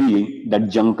agree that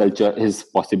junk culture is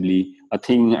possibly a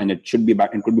thing, and it should be bad.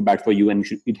 It could be bad for you, and you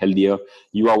should eat healthier.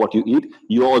 You are what you eat.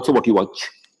 You are also what you watch.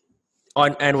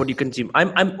 And what you consume.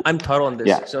 I'm thorough on this.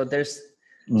 Yeah. So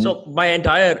so my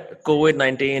entire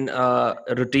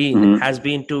COVID-19 routine has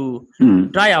been to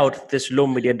try out this low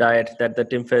media diet that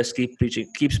Tim Ferriss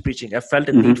keeps preaching. I felt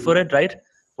a need for it, right?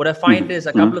 What I find is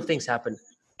a couple of things happen.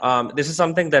 This is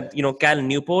something that Cal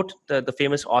Newport, the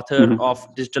famous author of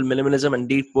Digital Minimalism and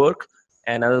Deep Work,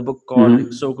 and another book called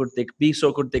Be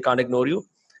So Good They Can't Ignore You,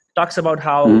 talks about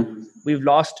how we've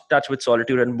lost touch with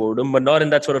solitude and boredom, but not in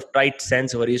that sort of trite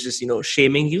sense where he's just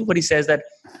shaming you. But he says that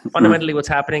fundamentally what's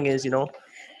happening is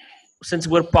since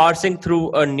we're parsing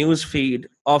through a news feed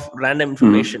of random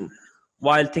information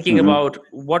while thinking about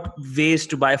what ways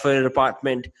to buy for your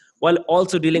apartment, while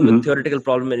also dealing with theoretical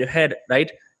problem in your head,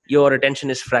 right? Your attention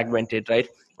is fragmented, right?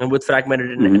 And with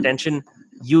fragmented attention,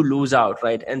 you lose out,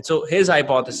 right? And so his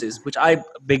hypothesis, which I'm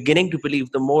beginning to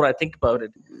believe the more I think about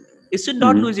it, is to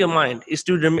not lose your mind, is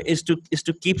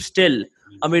to keep still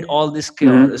amid all this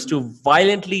chaos, is to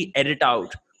violently edit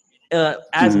out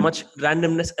as much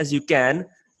randomness as you can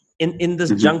in this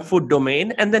junk food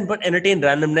domain, and then but entertain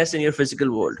randomness in your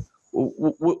physical world.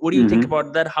 What do you think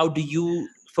about that? How do you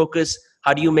focus?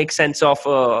 How do you make sense of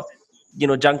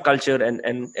junk culture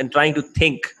and trying to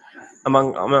think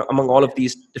among all of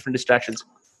these different distractions?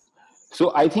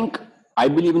 So I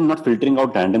believe in not filtering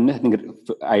out randomness.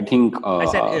 I think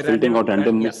filtering out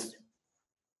randomness.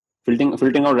 Filtering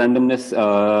out randomness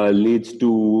leads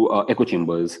to echo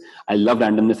chambers. I love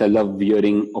randomness. I love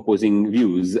hearing opposing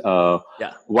views.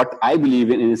 What I believe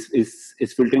in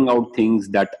is filtering out things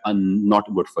that are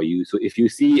not good for you. So if you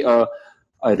see a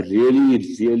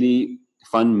really, really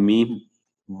fun meme,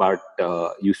 but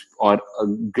or a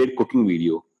great cooking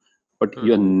video, but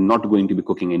you're not going to be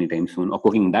cooking anytime soon, or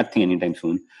cooking that thing anytime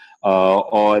soon,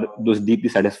 or those deeply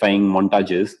satisfying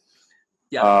montages,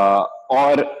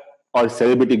 or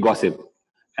celebrity gossip,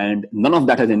 and none of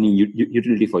that has any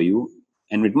utility for you,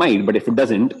 and it might, but if it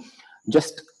doesn't,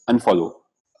 just unfollow.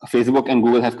 Facebook and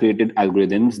Google have created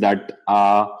algorithms that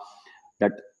are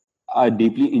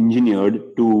deeply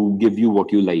engineered to give you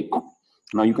what you like.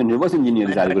 Now you can reverse engineer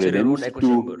these Manufacture your own algorithms echo to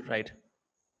chamber, right?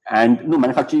 and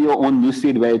manufacture your own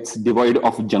newsfeed where it's devoid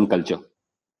of junk culture.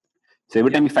 So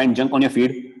every time you find junk on your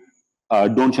feed,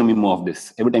 don't show me more of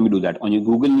this. Every time you do that on your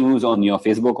Google News, on your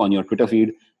Facebook, on your Twitter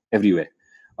feed, everywhere.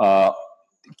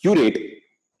 Curate,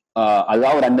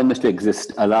 allow randomness to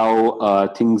exist, allow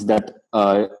things that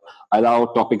allow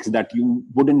topics that you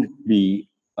wouldn't be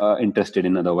interested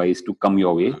in otherwise to come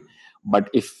your way. But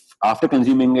if after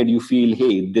consuming it you feel,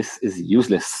 hey, this is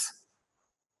useless,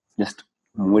 just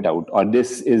move it out. Or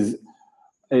this is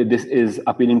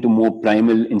appealing to more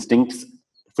primal instincts,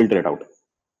 filter it out.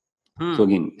 So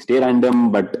again, stay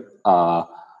random, but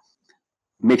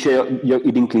make sure you're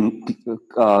eating clean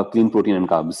protein and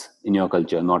carbs in your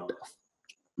culture, not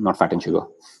fat and sugar.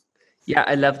 Yeah,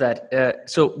 I love that.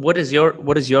 So what is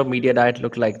your media diet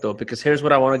look like though? Because here's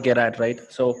what I want to get at, right?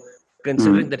 So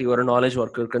considering that you are a knowledge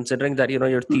worker, considering that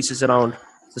your thesis around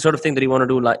the sort of thing that you want to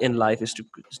do in life is to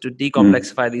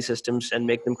decomplexify these systems and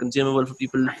make them consumable for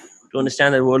people to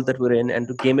understand the world that we're in, and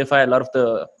to gamify a lot of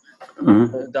the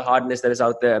hardness that is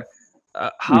out there.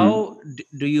 How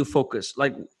do you focus?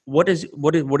 Like, what is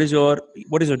your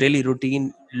daily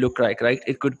routine look like? Right?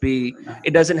 It could be.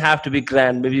 It doesn't have to be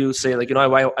grand. Maybe you say, like,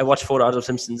 I watch 4 hours of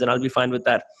Simpsons and I'll be fine with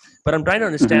that. But I'm trying to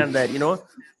understand that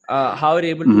how are you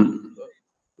able to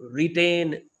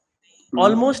retain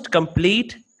almost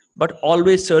complete, but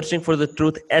always searching for the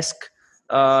truth-esque,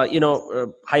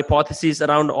 hypotheses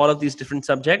around all of these different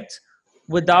subjects,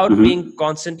 without being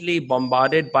constantly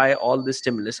bombarded by all the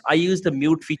stimulus. I use the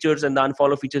mute features and the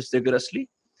unfollow features rigorously,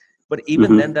 but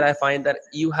even then, that I find that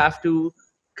you have to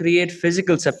create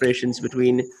physical separations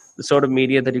between the sort of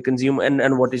media that you consume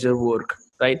and what is your work,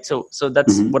 right? So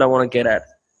that's what I want to get at.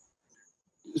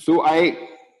 So I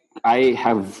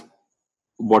have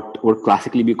what would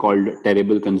classically be called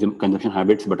terrible consumption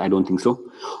habits, but I don't think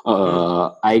so.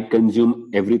 I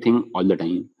consume everything all the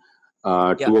time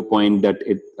to a point that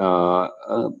it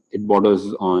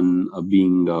borders on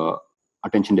being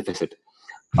attention deficit.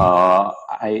 I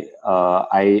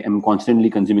am constantly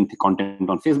consuming the content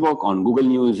on Facebook, on Google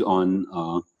News, on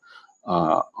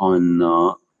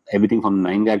everything from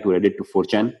 9gag to Reddit to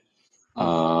 4chan.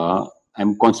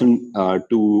 I'm constant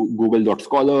to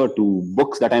Google.Scholar, to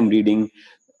books that I'm reading.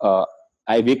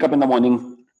 I wake up in the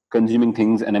morning consuming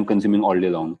things, and I'm consuming all day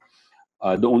long.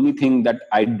 The only thing that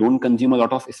I don't consume a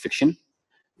lot of is fiction,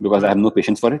 because I have no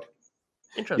patience for it.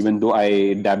 Even though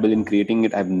I dabble in creating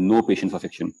it, I have no patience for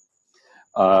fiction.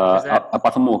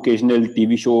 Apart from occasional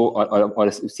TV show or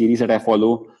a series that I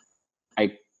follow,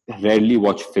 I rarely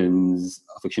watch fiction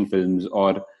films,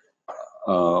 or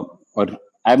I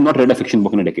have not read a fiction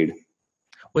book in a decade.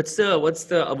 What's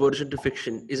the aversion to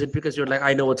fiction? Is it because you're like,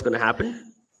 I know what's going to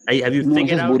happen? Have you No,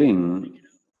 figured it's out? boring.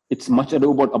 It's much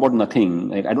ado about nothing.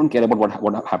 Like, I don't care about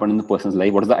what happened in the person's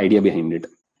life. What is the idea behind it?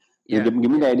 Yeah. Give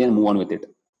me the idea and move on with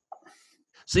it.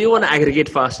 So you want to aggregate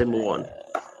fast and move on?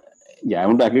 Yeah, I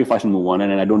want to aggregate fast and move on,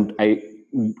 and I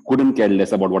couldn't care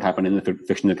less about what happened in the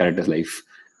fictional character's life.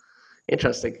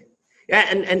 Interesting. Yeah,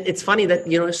 and it's funny that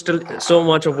still so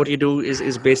much of what you do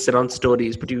is based around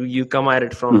stories, but you come at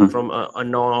it from a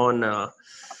non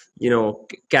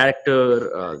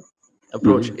character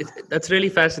approach. That's really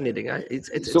fascinating. I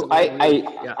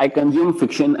consume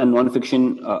fiction and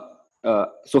non-fiction.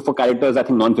 So for characters, I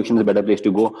think non-fiction is a better place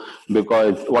to go,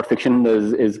 because what fiction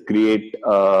does is create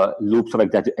loops of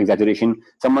exaggeration.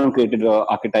 Someone created an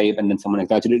archetype, and then someone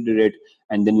exaggerated it,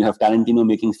 and then you have Tarantino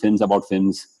making films about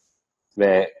films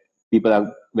where people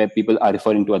are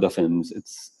referring to other films.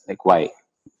 It's like, why?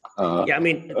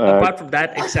 Apart from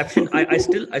that exception, I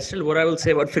still what I will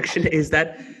say about fiction is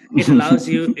that it allows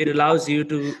you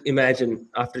to imagine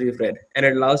after you've read, and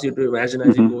it allows you to imagine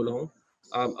as you go along.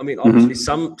 Obviously,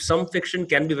 some fiction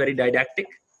can be very didactic.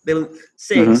 They'll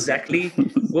say exactly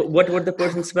what the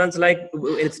person smells like.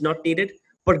 It's not needed,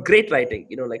 but great writing.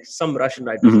 Like some Russian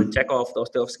writers like Chekhov,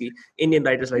 Dostoevsky, Indian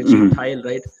writers like G. Thyle,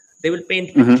 right? They will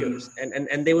paint pictures,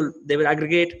 and they will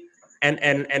aggregate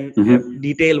and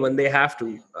detail when they have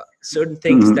to certain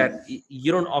things that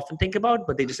you don't often think about,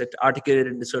 but they just articulate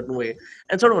it in a certain way,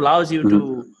 and sort of allows you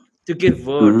to give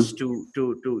words to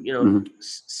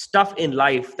stuff in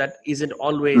life that isn't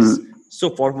always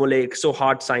so formulaic, so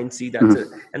hard sciencey. That's it,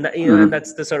 and that, and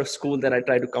that's the sort of school that I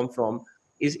try to come from.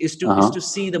 Is to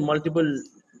see the multiple,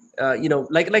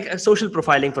 like a social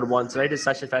profiling for once, right? Is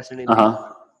such a fascinating thing.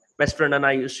 Best friend and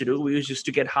I used to do. We used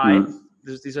to get high.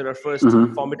 These are our first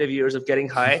formative years of getting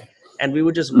high, and we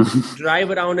would just drive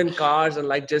around in cars and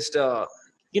like just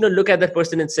look at that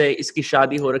person and say, "Iski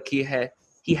shadi ho rakhi hai."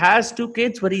 He has 2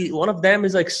 kids, but one of them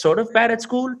is like sort of bad at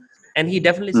school, and he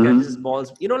definitely scratches his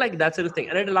balls. Like that sort of thing,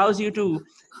 and it allows you to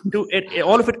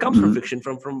all of it comes from fiction,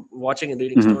 from watching and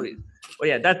reading stories. But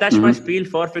yeah, that's my spiel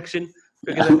for fiction,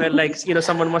 because I felt like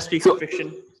someone must speak for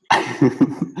fiction.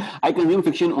 I consume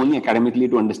fiction only academically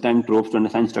to understand tropes, to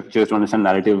understand structures, to understand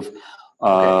narrative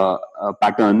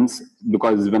patterns.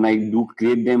 Because when I do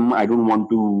create them, I don't want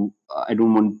to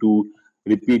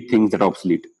repeat things that are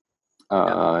obsolete.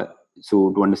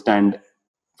 So to understand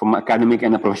from academic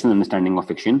and a professional understanding of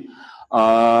fiction,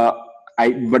 but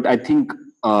I think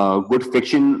good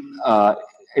fiction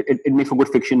it makes for good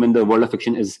fiction when the world of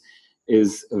fiction is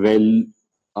well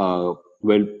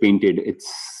painted.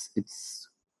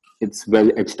 It's well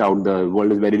etched out. The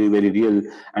world is very, very real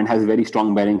and has very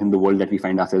strong bearings in the world that we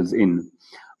find ourselves in.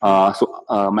 So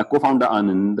my co-founder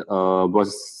Anand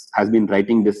has been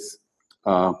writing this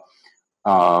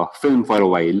film for a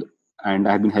while, and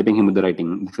I have been helping him with the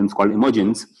writing. The film's called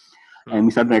Emergence, and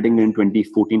we started writing in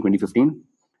 2014, 2015,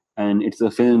 and it's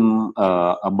a film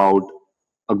about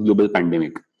a global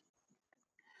pandemic.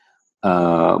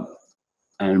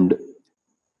 And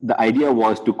the idea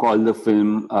was to call the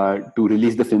film, to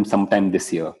release the film sometime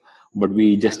this year, but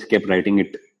we just kept writing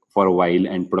it for a while,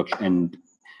 and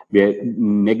we're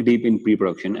neck deep in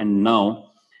pre-production. And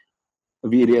now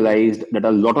we realized that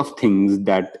a lot of things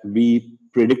that we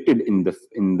predicted in the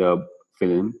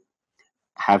film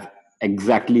have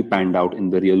exactly panned out in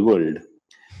the real world,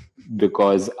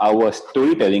 because our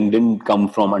storytelling didn't come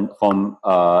from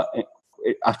our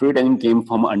storytelling came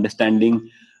from understanding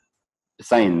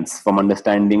science, from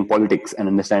understanding politics, and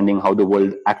understanding how the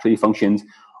world actually functions,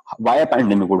 why a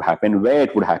pandemic would happen, where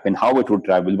it would happen, how it would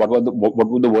travel, what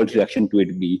would the world's reaction to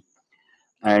it be.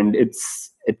 And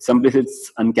it's some places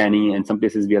it's uncanny, and some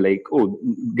places we are like, oh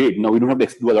great, now we don't have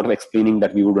to do a lot of explaining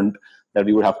that we would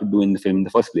have to do in the film in the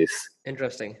first place.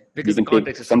 Interesting, because the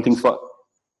context is some things for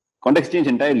context change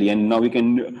entirely, and now we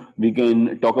can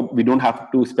talk. We don't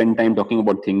have to spend time talking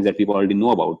about things that people already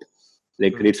know about,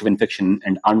 like rates of infection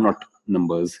and R naught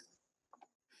numbers.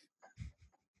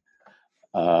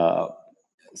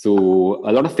 So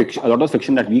a lot of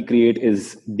fiction that we create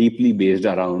is deeply based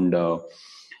around the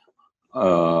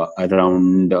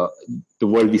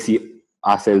world we see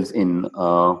ourselves in.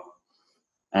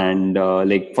 And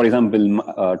like, for example,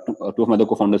 two of my other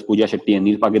co-founders, Pooja Shetty and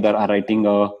Neil Pagidar, are writing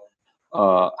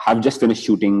have just finished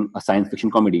shooting a science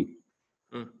fiction comedy.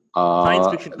 Science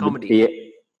fiction comedy.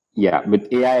 With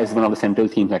AI as one of the central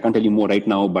themes. I can't tell you more right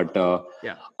now, but a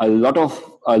lot of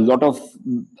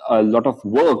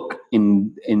work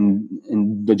in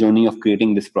the journey of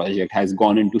creating this project has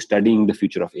gone into studying the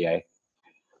future of AI,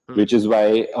 which is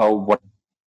why what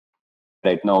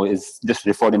right now is just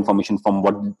referred information from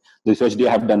what the research they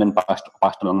have done and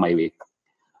passed along my way.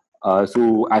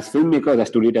 So as filmmakers, as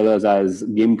storytellers, as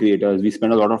game creators, we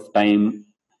spend a lot of time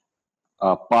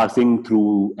parsing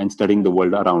through and studying the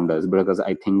world around us, because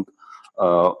I think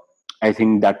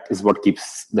that is what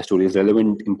keeps the stories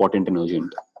relevant, important, and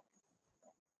urgent.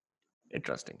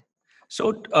 Interesting.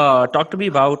 So talk to me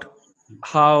about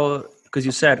how, because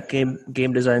you said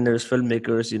game designers,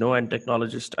 filmmakers, and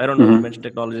technologists. I don't know if you mentioned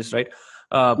technologists, right?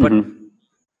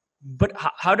 But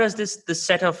how does this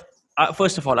set of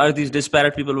first of all, are these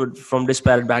disparate people from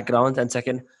disparate backgrounds, and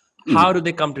second, how do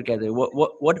they come together?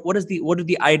 What do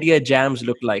the idea jams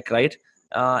look like, right?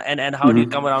 And how do you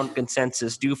come around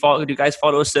consensus? Do you guys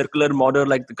follow a circular model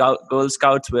like the Girl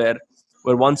Scouts, where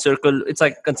one circle, it's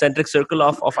like a concentric circle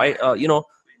of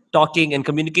talking and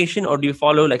communication, or do you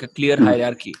follow like a clear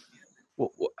hierarchy?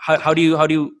 How do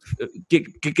you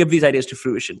give these ideas to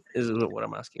fruition, is what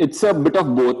I'm asking. It's a bit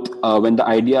of both. When the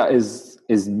idea is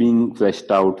being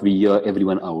fleshed out, we hear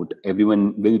everyone out.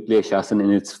 Everyone will play Shasn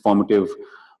in its formative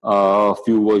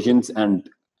few versions, and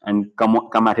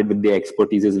come at it with their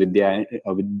expertises, with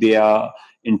their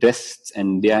interests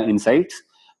and their insights.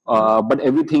 But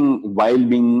everything, while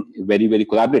being very, very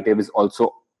collaborative, is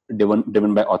also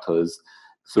driven by authors.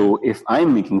 So if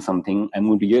I'm making something, I'm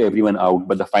going to hear everyone out,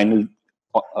 but the final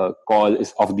call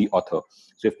is of the author.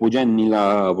 So if Pooja and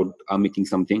Neela are making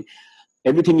something,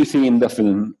 everything you see in the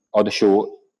film or the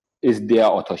show is their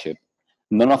authorship.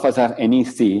 None of us have any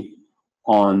say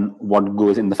on what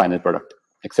goes in the final product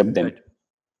except them.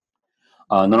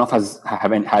 Right. None of us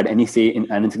haven't had any say in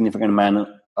an insignificant man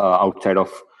outside of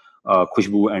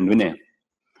Khushbu and Vinay.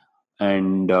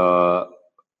 And while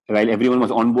everyone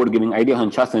was on board giving ideas on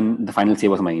Shasn, the final say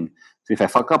was mine. So if I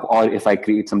fuck up or if I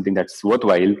create something that's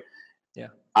worthwhile,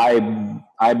 I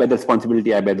bear the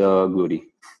responsibility, I bear the glory.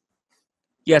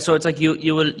 Yeah, so it's like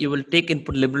you will take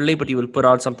input liberally, but you will put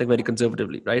out something very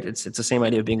conservatively, right? It's the same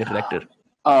idea of being a director.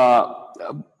 Uh,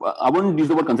 I wouldn't use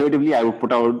the word conservatively. I would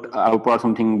put out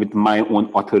something with my own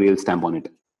authorial stamp on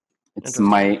it. It's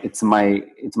my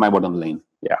bottom line.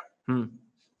 Yeah.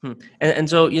 And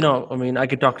so, I mean, I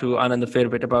could talk to Anand a fair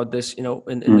bit about this, in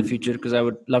the future, because I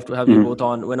would love to have you both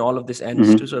on when all of this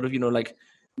ends to sort of, like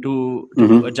to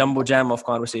do a jumbo jam of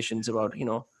conversations about,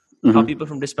 how people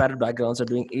from disparate backgrounds are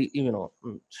doing,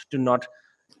 to not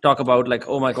talk about like,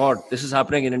 oh my God, this is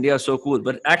happening in India, so cool.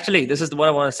 But actually, this is what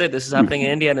I want to say. This is happening in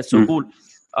India and it's so cool.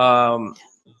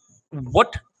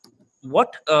 What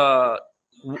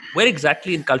where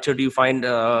exactly in culture do you find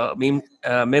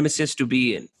Memesys to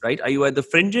be in, right? Are you at the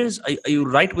fringes? Are you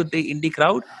right with the indie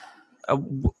crowd?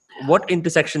 What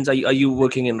intersections are you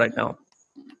working in right now?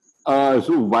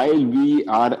 So while we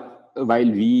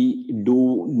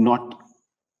do not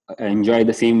enjoy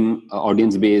the same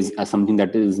audience base as something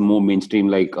that is more mainstream,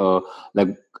 like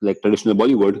traditional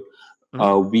Bollywood,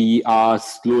 we are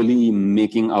slowly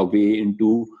making our way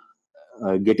into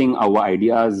getting our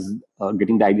ideas,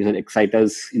 getting the ideas that excite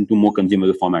us into more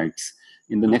consumable formats.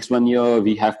 In the next 1 year,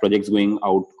 we have projects going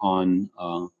out on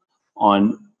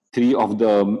 3 of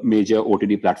the major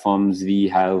OTT platforms. We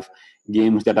have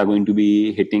games that are going to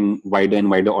be hitting wider and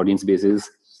wider audience bases.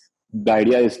 The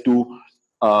idea is to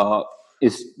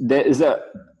there is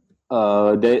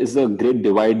a great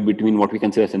divide between what we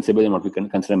consider sensible and what we can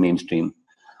consider mainstream.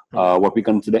 What we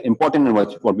consider important and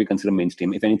what we consider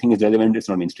mainstream. If anything is relevant, it's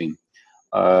not mainstream.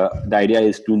 The idea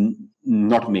is to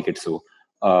not make it so.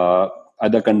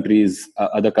 Other countries,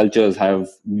 other cultures have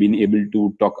been able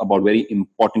to talk about very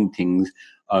important things,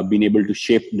 been able to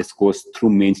shape discourse through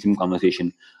mainstream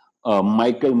conversation.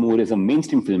 Michael Moore is a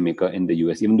mainstream filmmaker in the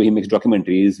US. Even though he makes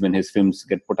documentaries, when his films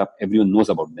get put up, everyone knows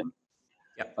about them.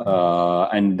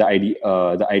 And the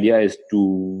idea is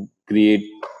to create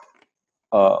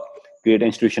an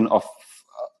institution of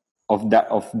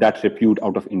that repute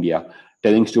out of India,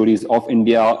 telling stories of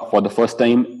India for the first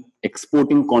time,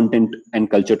 exporting content and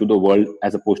culture to the world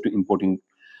as opposed to importing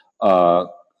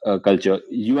culture.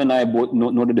 You and I both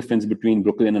know the difference between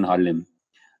Brooklyn and Harlem,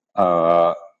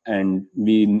 and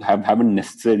we haven't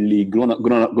necessarily grown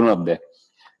up there.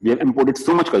 We have imported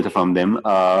so much culture from them,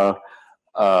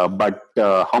 but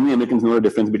how many Americans know the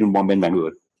difference between Bombay and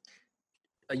Bangalore?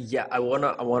 Yeah, I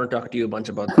wanna talk to you a bunch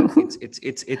about that.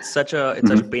 It's such a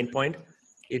pain point.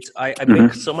 I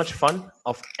make so much fun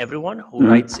of everyone who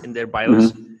writes in their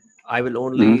bios. I will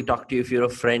only talk to you if you're a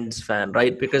Friends fan,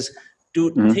 right? Because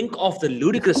to think of the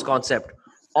ludicrous concept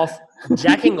of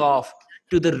jacking off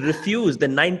to the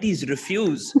 90s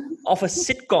refuse of a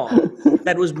sitcom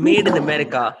that was made in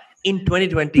America in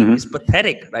 2020 is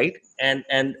pathetic, right? And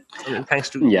I mean, thanks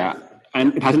to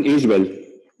and it hasn't aged well,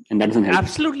 and that doesn't help.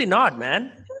 Absolutely not,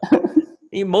 man.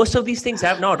 Most of these things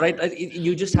have not, right?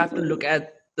 You just have to look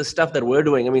at the stuff that we're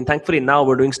doing. I mean, thankfully now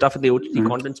we're doing stuff in the OTT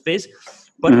content space,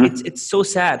 but it's so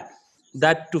sad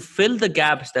that to fill the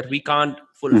gaps that we can't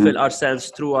fulfill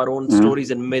ourselves through our own stories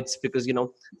and myths, because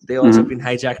they also have been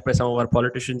hijacked by some of our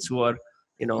politicians who are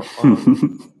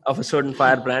of a certain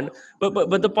firebrand.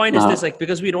 But the point is this: like,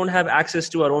 because we don't have access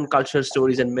to our own culture,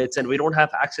 stories, and myths, and we don't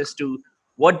have access to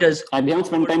we haven't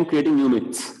spent time creating new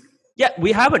myths. Yeah,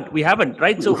 we haven't,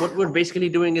 right? So what we're basically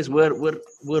doing is we're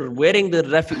wearing the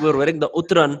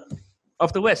utran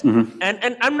of the West,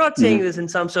 and I'm not saying this in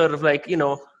some sort of like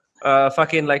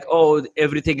fucking like, oh,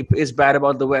 everything is bad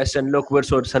about the West and look, we're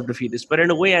so self-defeatist. But in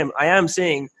a way, I am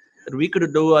saying that we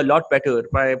could do a lot better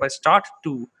by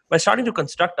starting to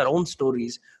construct our own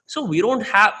stories. So we don't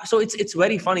have. So it's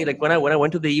very funny. Like when I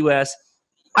went to the US,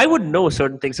 I would know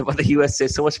certain things about the USA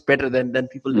so much better than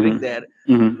people living there.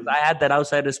 I had that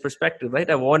outsider's perspective, right?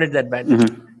 I wanted that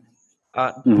advantage.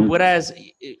 Whereas,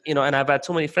 and I've had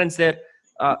so many friends there.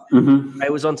 I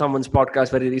was on someone's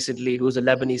podcast very recently who's a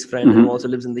Lebanese friend who also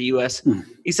lives in the US.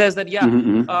 He says that,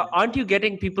 aren't you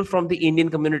getting people from the Indian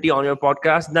community on your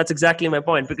podcast? And that's exactly my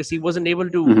point, because he wasn't able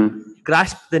to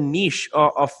grasp the niche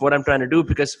of what I'm trying to do,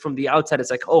 because from the outside, it's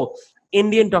like, oh,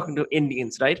 Indian talking to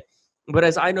Indians, right?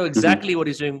 Whereas I know exactly what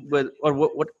he's doing with, or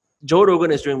what Joe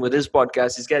Rogan is doing with his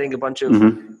podcast. He's getting a bunch of,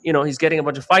 he's getting a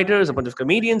bunch of fighters, a bunch of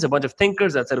comedians, a bunch of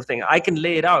thinkers, that sort of thing. I can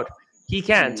lay it out. He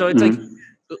can. So it's like,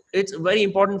 it's very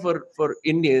important for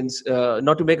Indians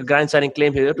not to make a grandstanding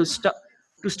claim here, to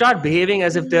start behaving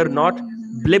as if they're not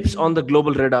blips on the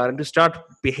global radar, and to start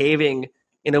behaving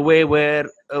in a way where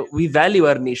we value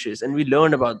our niches and we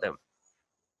learn about them.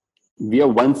 We are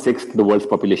 1/6 the world's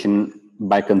population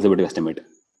by conservative estimate.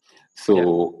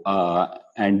 So,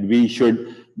 and we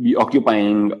should be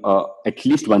occupying at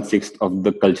least 1/6 of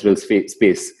the cultural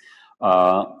space.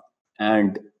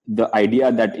 And the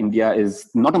idea that India is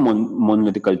not a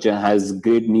monolithic culture, has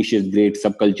great niches, great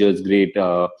subcultures, great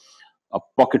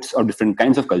pockets of different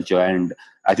kinds of culture. And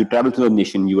as you travel through the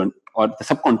nation, or the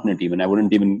subcontinent even, I would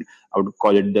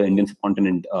call it the Indian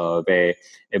subcontinent, where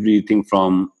everything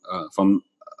from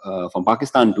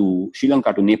Pakistan to Sri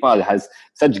Lanka to Nepal has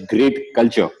such great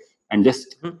culture. And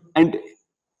and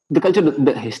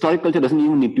the historic culture doesn't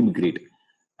even need to be great.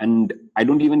 And I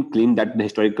don't even claim that the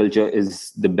historic culture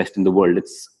is the best in the world.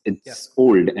 It's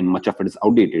old, and much of it is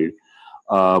outdated.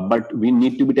 But we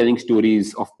need to be telling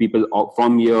stories of people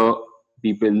from here,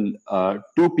 people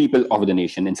to people of the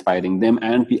nation, inspiring them,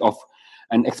 and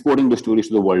exporting the stories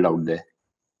to the world out there.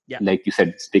 Yeah. Like you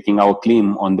said, staking our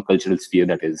claim on the cultural sphere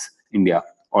that is India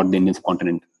or the Indian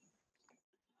subcontinent.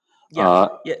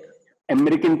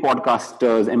 American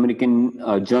podcasters, American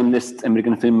journalists,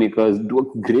 American filmmakers do a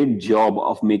great job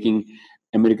of making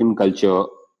American culture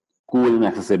cool and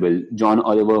accessible. John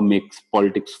Oliver makes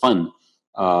politics fun.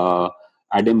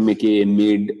 Adam McKay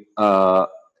made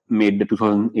the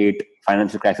 2008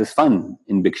 financial crisis fun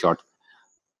in Big Short.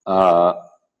 And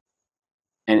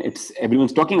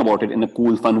everyone's talking about it in a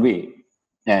cool, fun way.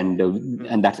 And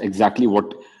that's exactly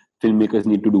what filmmakers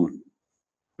need to do.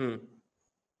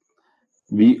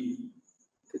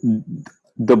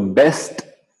 The best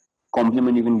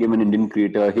compliment you can give an Indian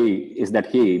creator, is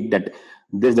that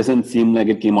this doesn't seem like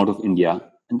it came out of India,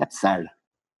 and that's sad.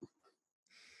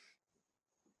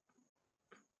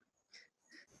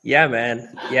 Yeah,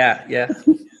 man. Yeah.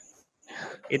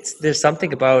 There's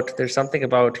something about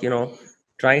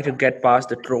trying to get past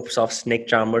the tropes of snake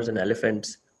charmers and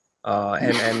elephants,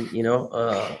 and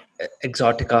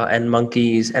exotica and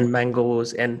monkeys and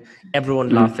mangoes and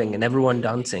everyone laughing and everyone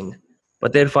dancing.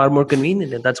 But they're far more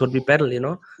convenient, and that's what we peddle.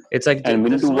 It's like, and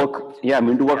we need to work. Yeah, we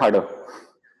need to work harder.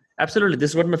 Absolutely, this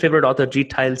is what my favorite author G.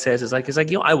 Tile says. It's like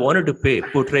I wanted to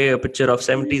portray a picture of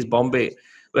 70s Bombay,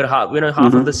 where half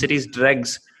of the city's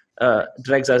dregs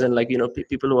as in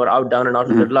people who are down and out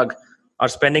of their luck, are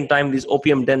spending time in these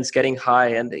opium dens getting high,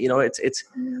 and it's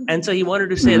and so he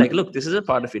wanted to say, like, look, this is a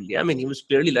part of India. I mean, he was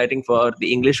clearly writing for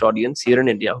the English audience here in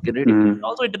India who can read English, but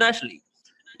also internationally.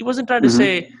 He wasn't trying to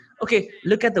say, okay,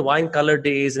 look at the wine-colored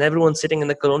days and everyone's sitting in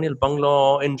the colonial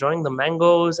bungalow enjoying the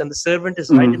mangoes, and the servant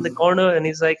is right in the corner, and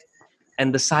he's like,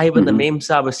 and the sahib and the mem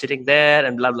sahib are sitting there,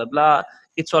 and blah blah blah.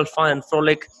 It's all fun and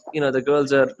frolic.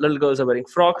 The little girls are wearing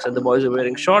frocks and the boys are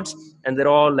wearing shorts, and they're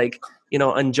all like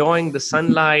enjoying the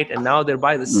sunlight, and now they're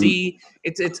by the sea.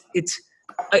 Certain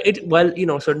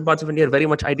parts of India are very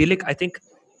much idyllic. I think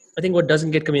what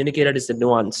doesn't get communicated is the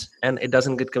nuance, and it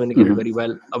doesn't get communicated very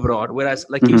well abroad. Whereas,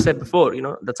 like you said before,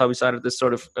 that's how we started this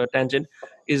sort of tangent.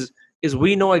 Is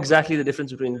we know exactly the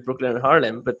difference between Brooklyn and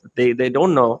Harlem, but they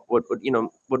don't know what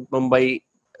Mumbai.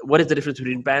 What is the difference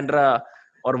between Bandra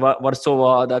or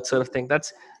Warsaw, that sort of thing?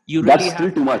 That's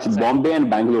still too much. Bombay and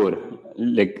Bangalore,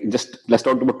 let's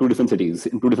talk about two different cities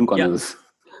in two different corners.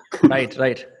 Yeah.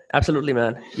 Right. Absolutely,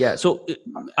 man. Yeah. So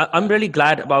I'm really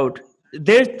glad about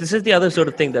this is the other sort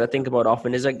of thing that I think about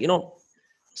often, is like,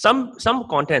 some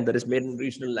content that is made in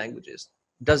regional languages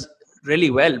does really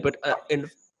well, but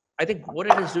I think what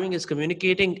it is doing is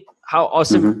communicating how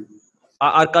awesome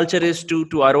our culture is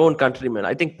to our own countrymen.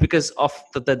 I think because of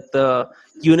the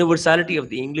universality of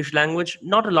the English language,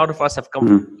 not a lot of us have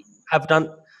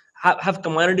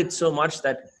commanded it so much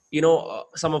that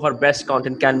some of our best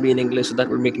content can be in English, so that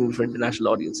we're making for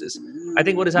international audiences. I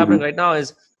think what is happening right now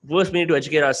is, first we need to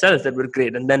educate ourselves that we're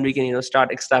great, and then we can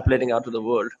start extrapolating out to the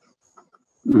world.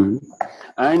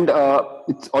 And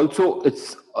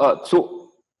so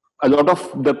a lot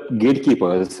of the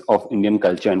gatekeepers of Indian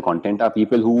culture and content are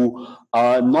people who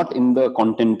are not in the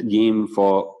content game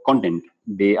for content.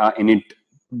 They are in it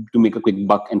to make a quick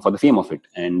buck and for the fame of it.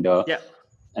 And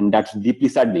that's deeply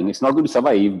saddening. It's not going to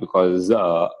survive because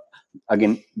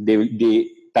again,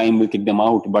 time will kick them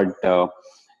out. But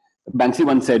Banksy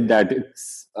once said that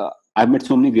I've met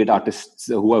so many great artists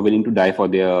who are willing to die for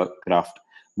their craft,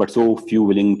 but so few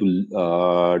willing to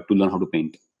learn how to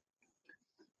paint.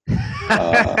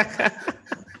 That's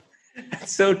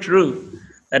so true.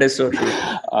 That is so true.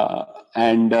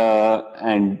 And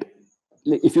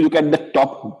if you look at the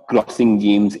top grossing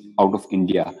games out of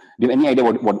India, do you have any idea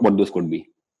what those could be?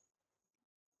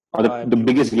 Or the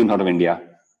biggest games out of India?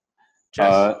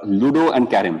 Ludo and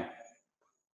Carrom.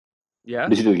 Yeah.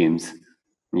 Digital games.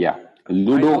 Yeah.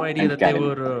 Ludo. I had no idea that Carrom. they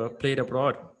were played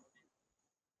abroad.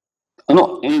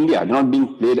 No, in India, they're not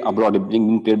being played abroad. They're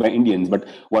being played by Indians. But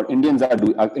what Indian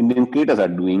creators are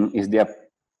doing is they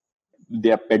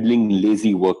are peddling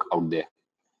lazy work out there.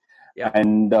 Yeah.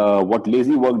 And what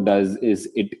lazy work does is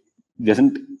it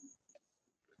doesn't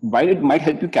while it might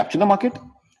help you capture the market,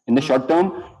 in the short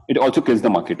term, it also kills the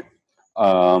market.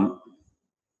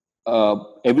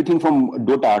 Everything from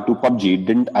Dota to PUBG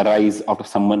didn't arise out of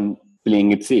someone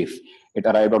playing it safe. It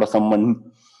arrived out of someone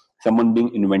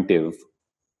being inventive.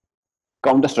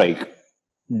 Counter-Strike,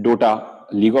 Dota,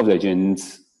 League of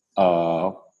Legends,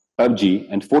 PUBG,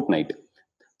 and Fortnite.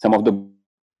 Some of the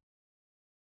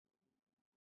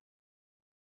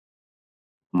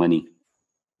money.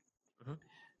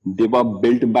 They were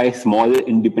built by small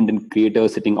independent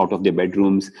creators sitting out of their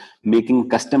bedrooms, making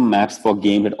custom maps for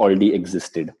games that already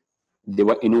existed. They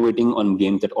were innovating on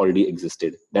games that already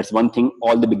existed. That's one thing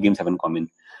all the big games have in common.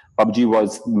 PUBG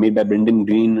was made by Brendan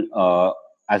Green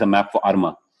as a map for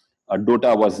Arma.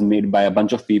 Dota was made by a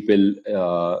bunch of people,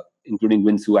 including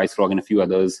Winsu, IceFrog, and a few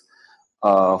others,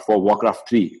 for Warcraft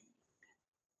 3.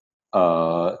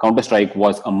 Counter-Strike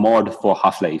was a mod for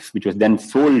Half-Life, which was then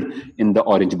sold in the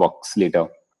orange box later.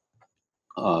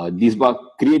 These were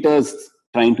creators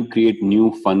trying to create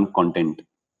new fun content.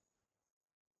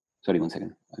 Sorry, 1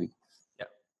 second.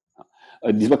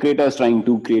 These were creators trying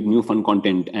to create new fun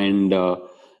content, and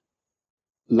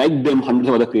like them, hundreds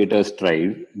of other creators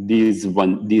tried. These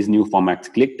new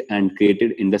formats clicked and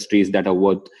created industries that are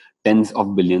worth tens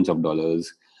of billions of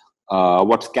dollars.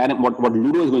 What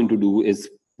Ludo is going to do is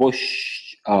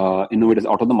push innovators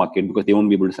out of the market because they won't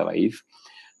be able to survive,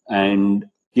 and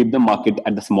keep the market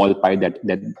at the small pie that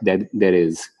there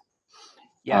is.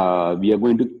 Yeah. We are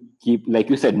going to keep, like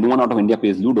you said, no one out of India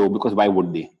plays Ludo because why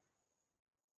would they?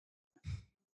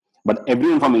 But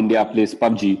everyone from India plays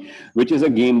PUBG, which is a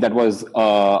game that was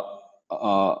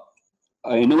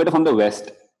an innovator from the West,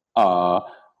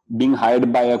 being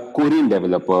hired by a Korean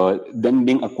developer, then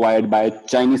being acquired by a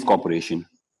Chinese corporation,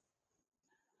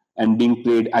 and being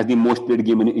played as the most played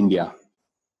game in India.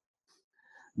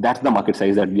 That's the market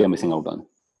size that we are missing out on.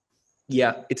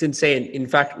 Yeah, it's insane. In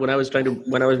fact, when I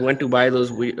went to buy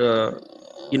those,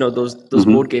 those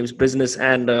board games, business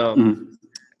and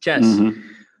chess.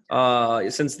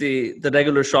 Since the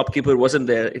regular shopkeeper wasn't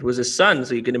there, it was his son.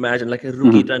 So you can imagine, like a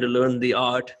rookie trying to learn the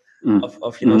art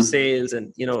of sales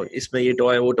and isme ye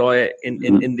toy wo toy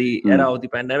in the era of the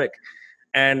pandemic.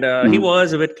 And he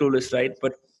was a bit clueless, right?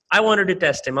 But I wanted to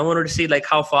test him. I wanted to see like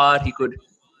how far he could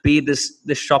be this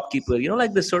shopkeeper.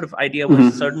 Like this sort of idea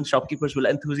where certain shopkeepers will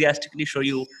enthusiastically show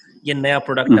you ye naya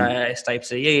product aaya hai, is type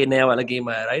se ye naya wala game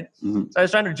aaya, right? So I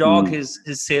was trying to jog his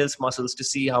sales muscles to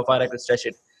see how far I could stretch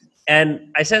it.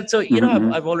 And I said, so,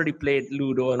 I've already played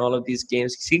Ludo and all of these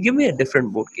games. So give me a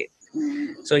different board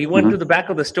game. So he went to the back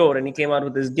of the store and he came out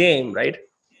with this game, right?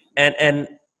 And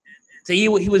so he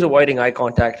was avoiding eye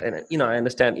contact. And, I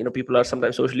understand, people are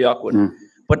sometimes socially awkward.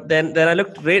 But then I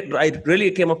looked, I really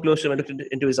came up close to him and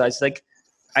looked into his eyes. Like,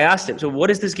 I asked him, so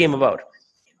what is this game about?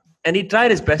 And he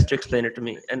tried his best to explain it to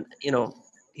me. And,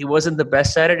 he wasn't the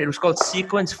best at it. It was called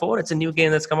Sequence 4. It's a new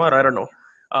game that's come out. I don't know.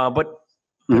 But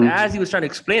as he was trying to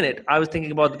explain it, I was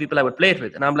thinking about the people I would play it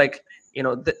with. And I'm like,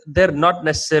 they're not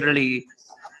necessarily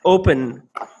open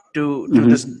to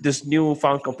this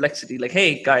newfound complexity. Like,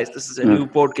 hey, guys, this is a new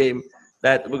board game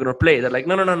that we're going to play. They're like,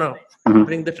 no.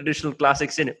 Bring the traditional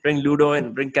classics in. Bring Ludo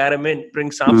in. Bring Carom in.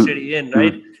 Bring Samp City in,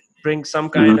 right? Bring some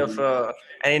kind of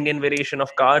an Indian variation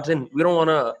of cards in. We don't want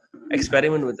to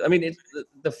experiment with. I mean,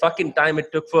 the fucking time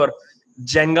it took for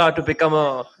Jenga to become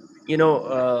a,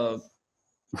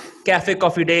 cafe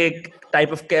coffee day type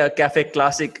of cafe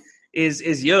classic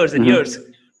is years and years.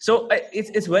 So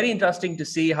it's very interesting to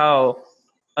see how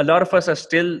a lot of us are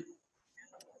still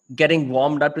getting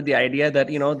warmed up to the idea that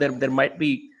there might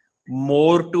be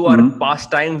more to our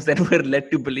pastimes than we're led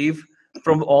to believe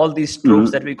from all these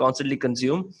tropes that we constantly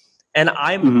consume. And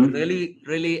I'm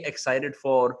really excited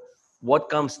for what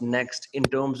comes next in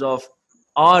terms of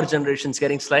our generations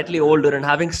getting slightly older and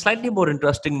having slightly more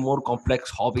interesting, more complex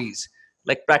hobbies,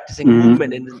 like practicing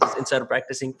movement instead of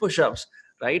practicing push-ups,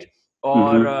 right?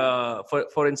 Or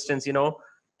for instance,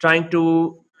 trying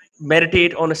to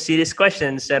meditate on a serious question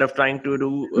instead of trying to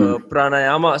do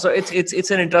pranayama. So it's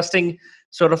an interesting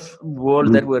sort of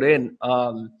world that we're in.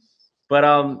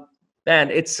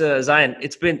 Man, it's Zain.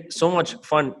 It's been so much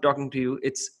fun talking to you.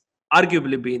 It's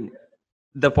arguably been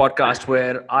the podcast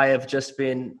where I have just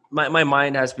been my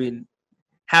mind has been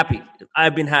happy.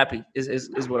 I've been happy is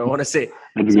what I want to say. So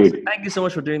thank you so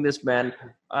much for doing this, man.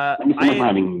 Thank you so much for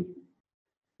having me.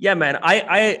 Yeah, man.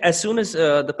 I as soon as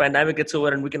the pandemic gets over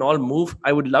and we can all move,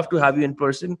 I would love to have you in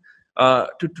person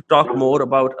to talk more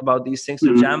about these things,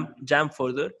 to jam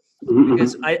further.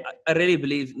 Because I really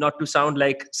believe, not to sound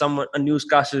like a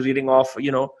newscaster reading off,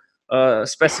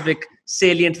 specific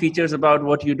salient features about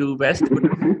what you do best, but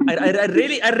I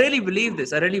really believe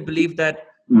this. I really believe that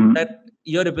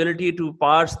your ability to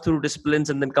parse through disciplines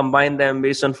and then combine them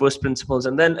based on first principles,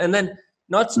 and then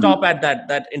not stop at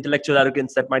that intellectual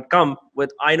arrogance that might come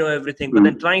with I know everything, but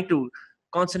then trying to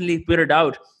constantly put it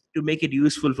out to make it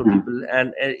useful for people,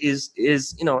 and is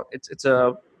it's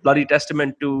a bloody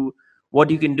testament to what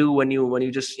you can do when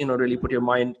you just really put your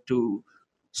mind to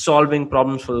solving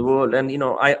problems for the world. And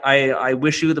I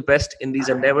wish you the best in these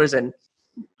endeavors, and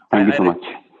Thank you I, so much.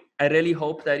 I really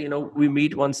hope that we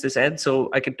meet once this ends, so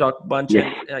I can talk a bunch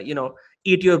Yes. and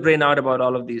eat your brain out about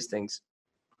all of these things.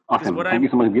 Awesome. Thank you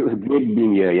so much. It was great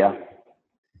being here. Yeah.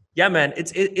 Yeah, man.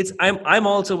 It's I'm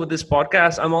also with this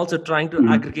podcast. I'm also trying to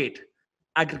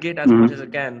aggregate as much as I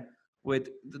can with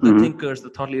the thinkers, the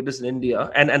thought leaders in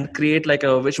India, and create like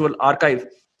a visual archive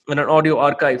and an audio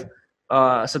archive,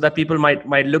 so that people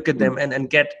might look at them and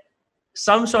get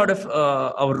some sort of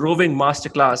a roving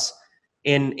masterclass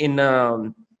in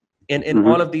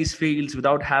all of these fields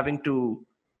without having to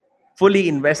fully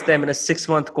invest them in a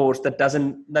 6-month course that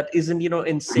isn't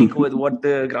in sync with what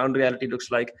the ground reality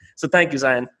looks like. So thank you,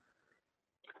 Zain.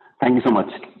 Thank you so much.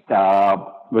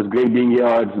 It was great being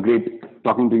here. It's great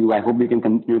talking to you. I hope we can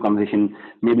continue conversation,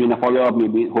 maybe in a follow-up,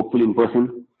 maybe hopefully in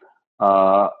person.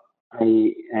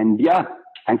 And yeah,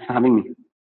 thanks for having me.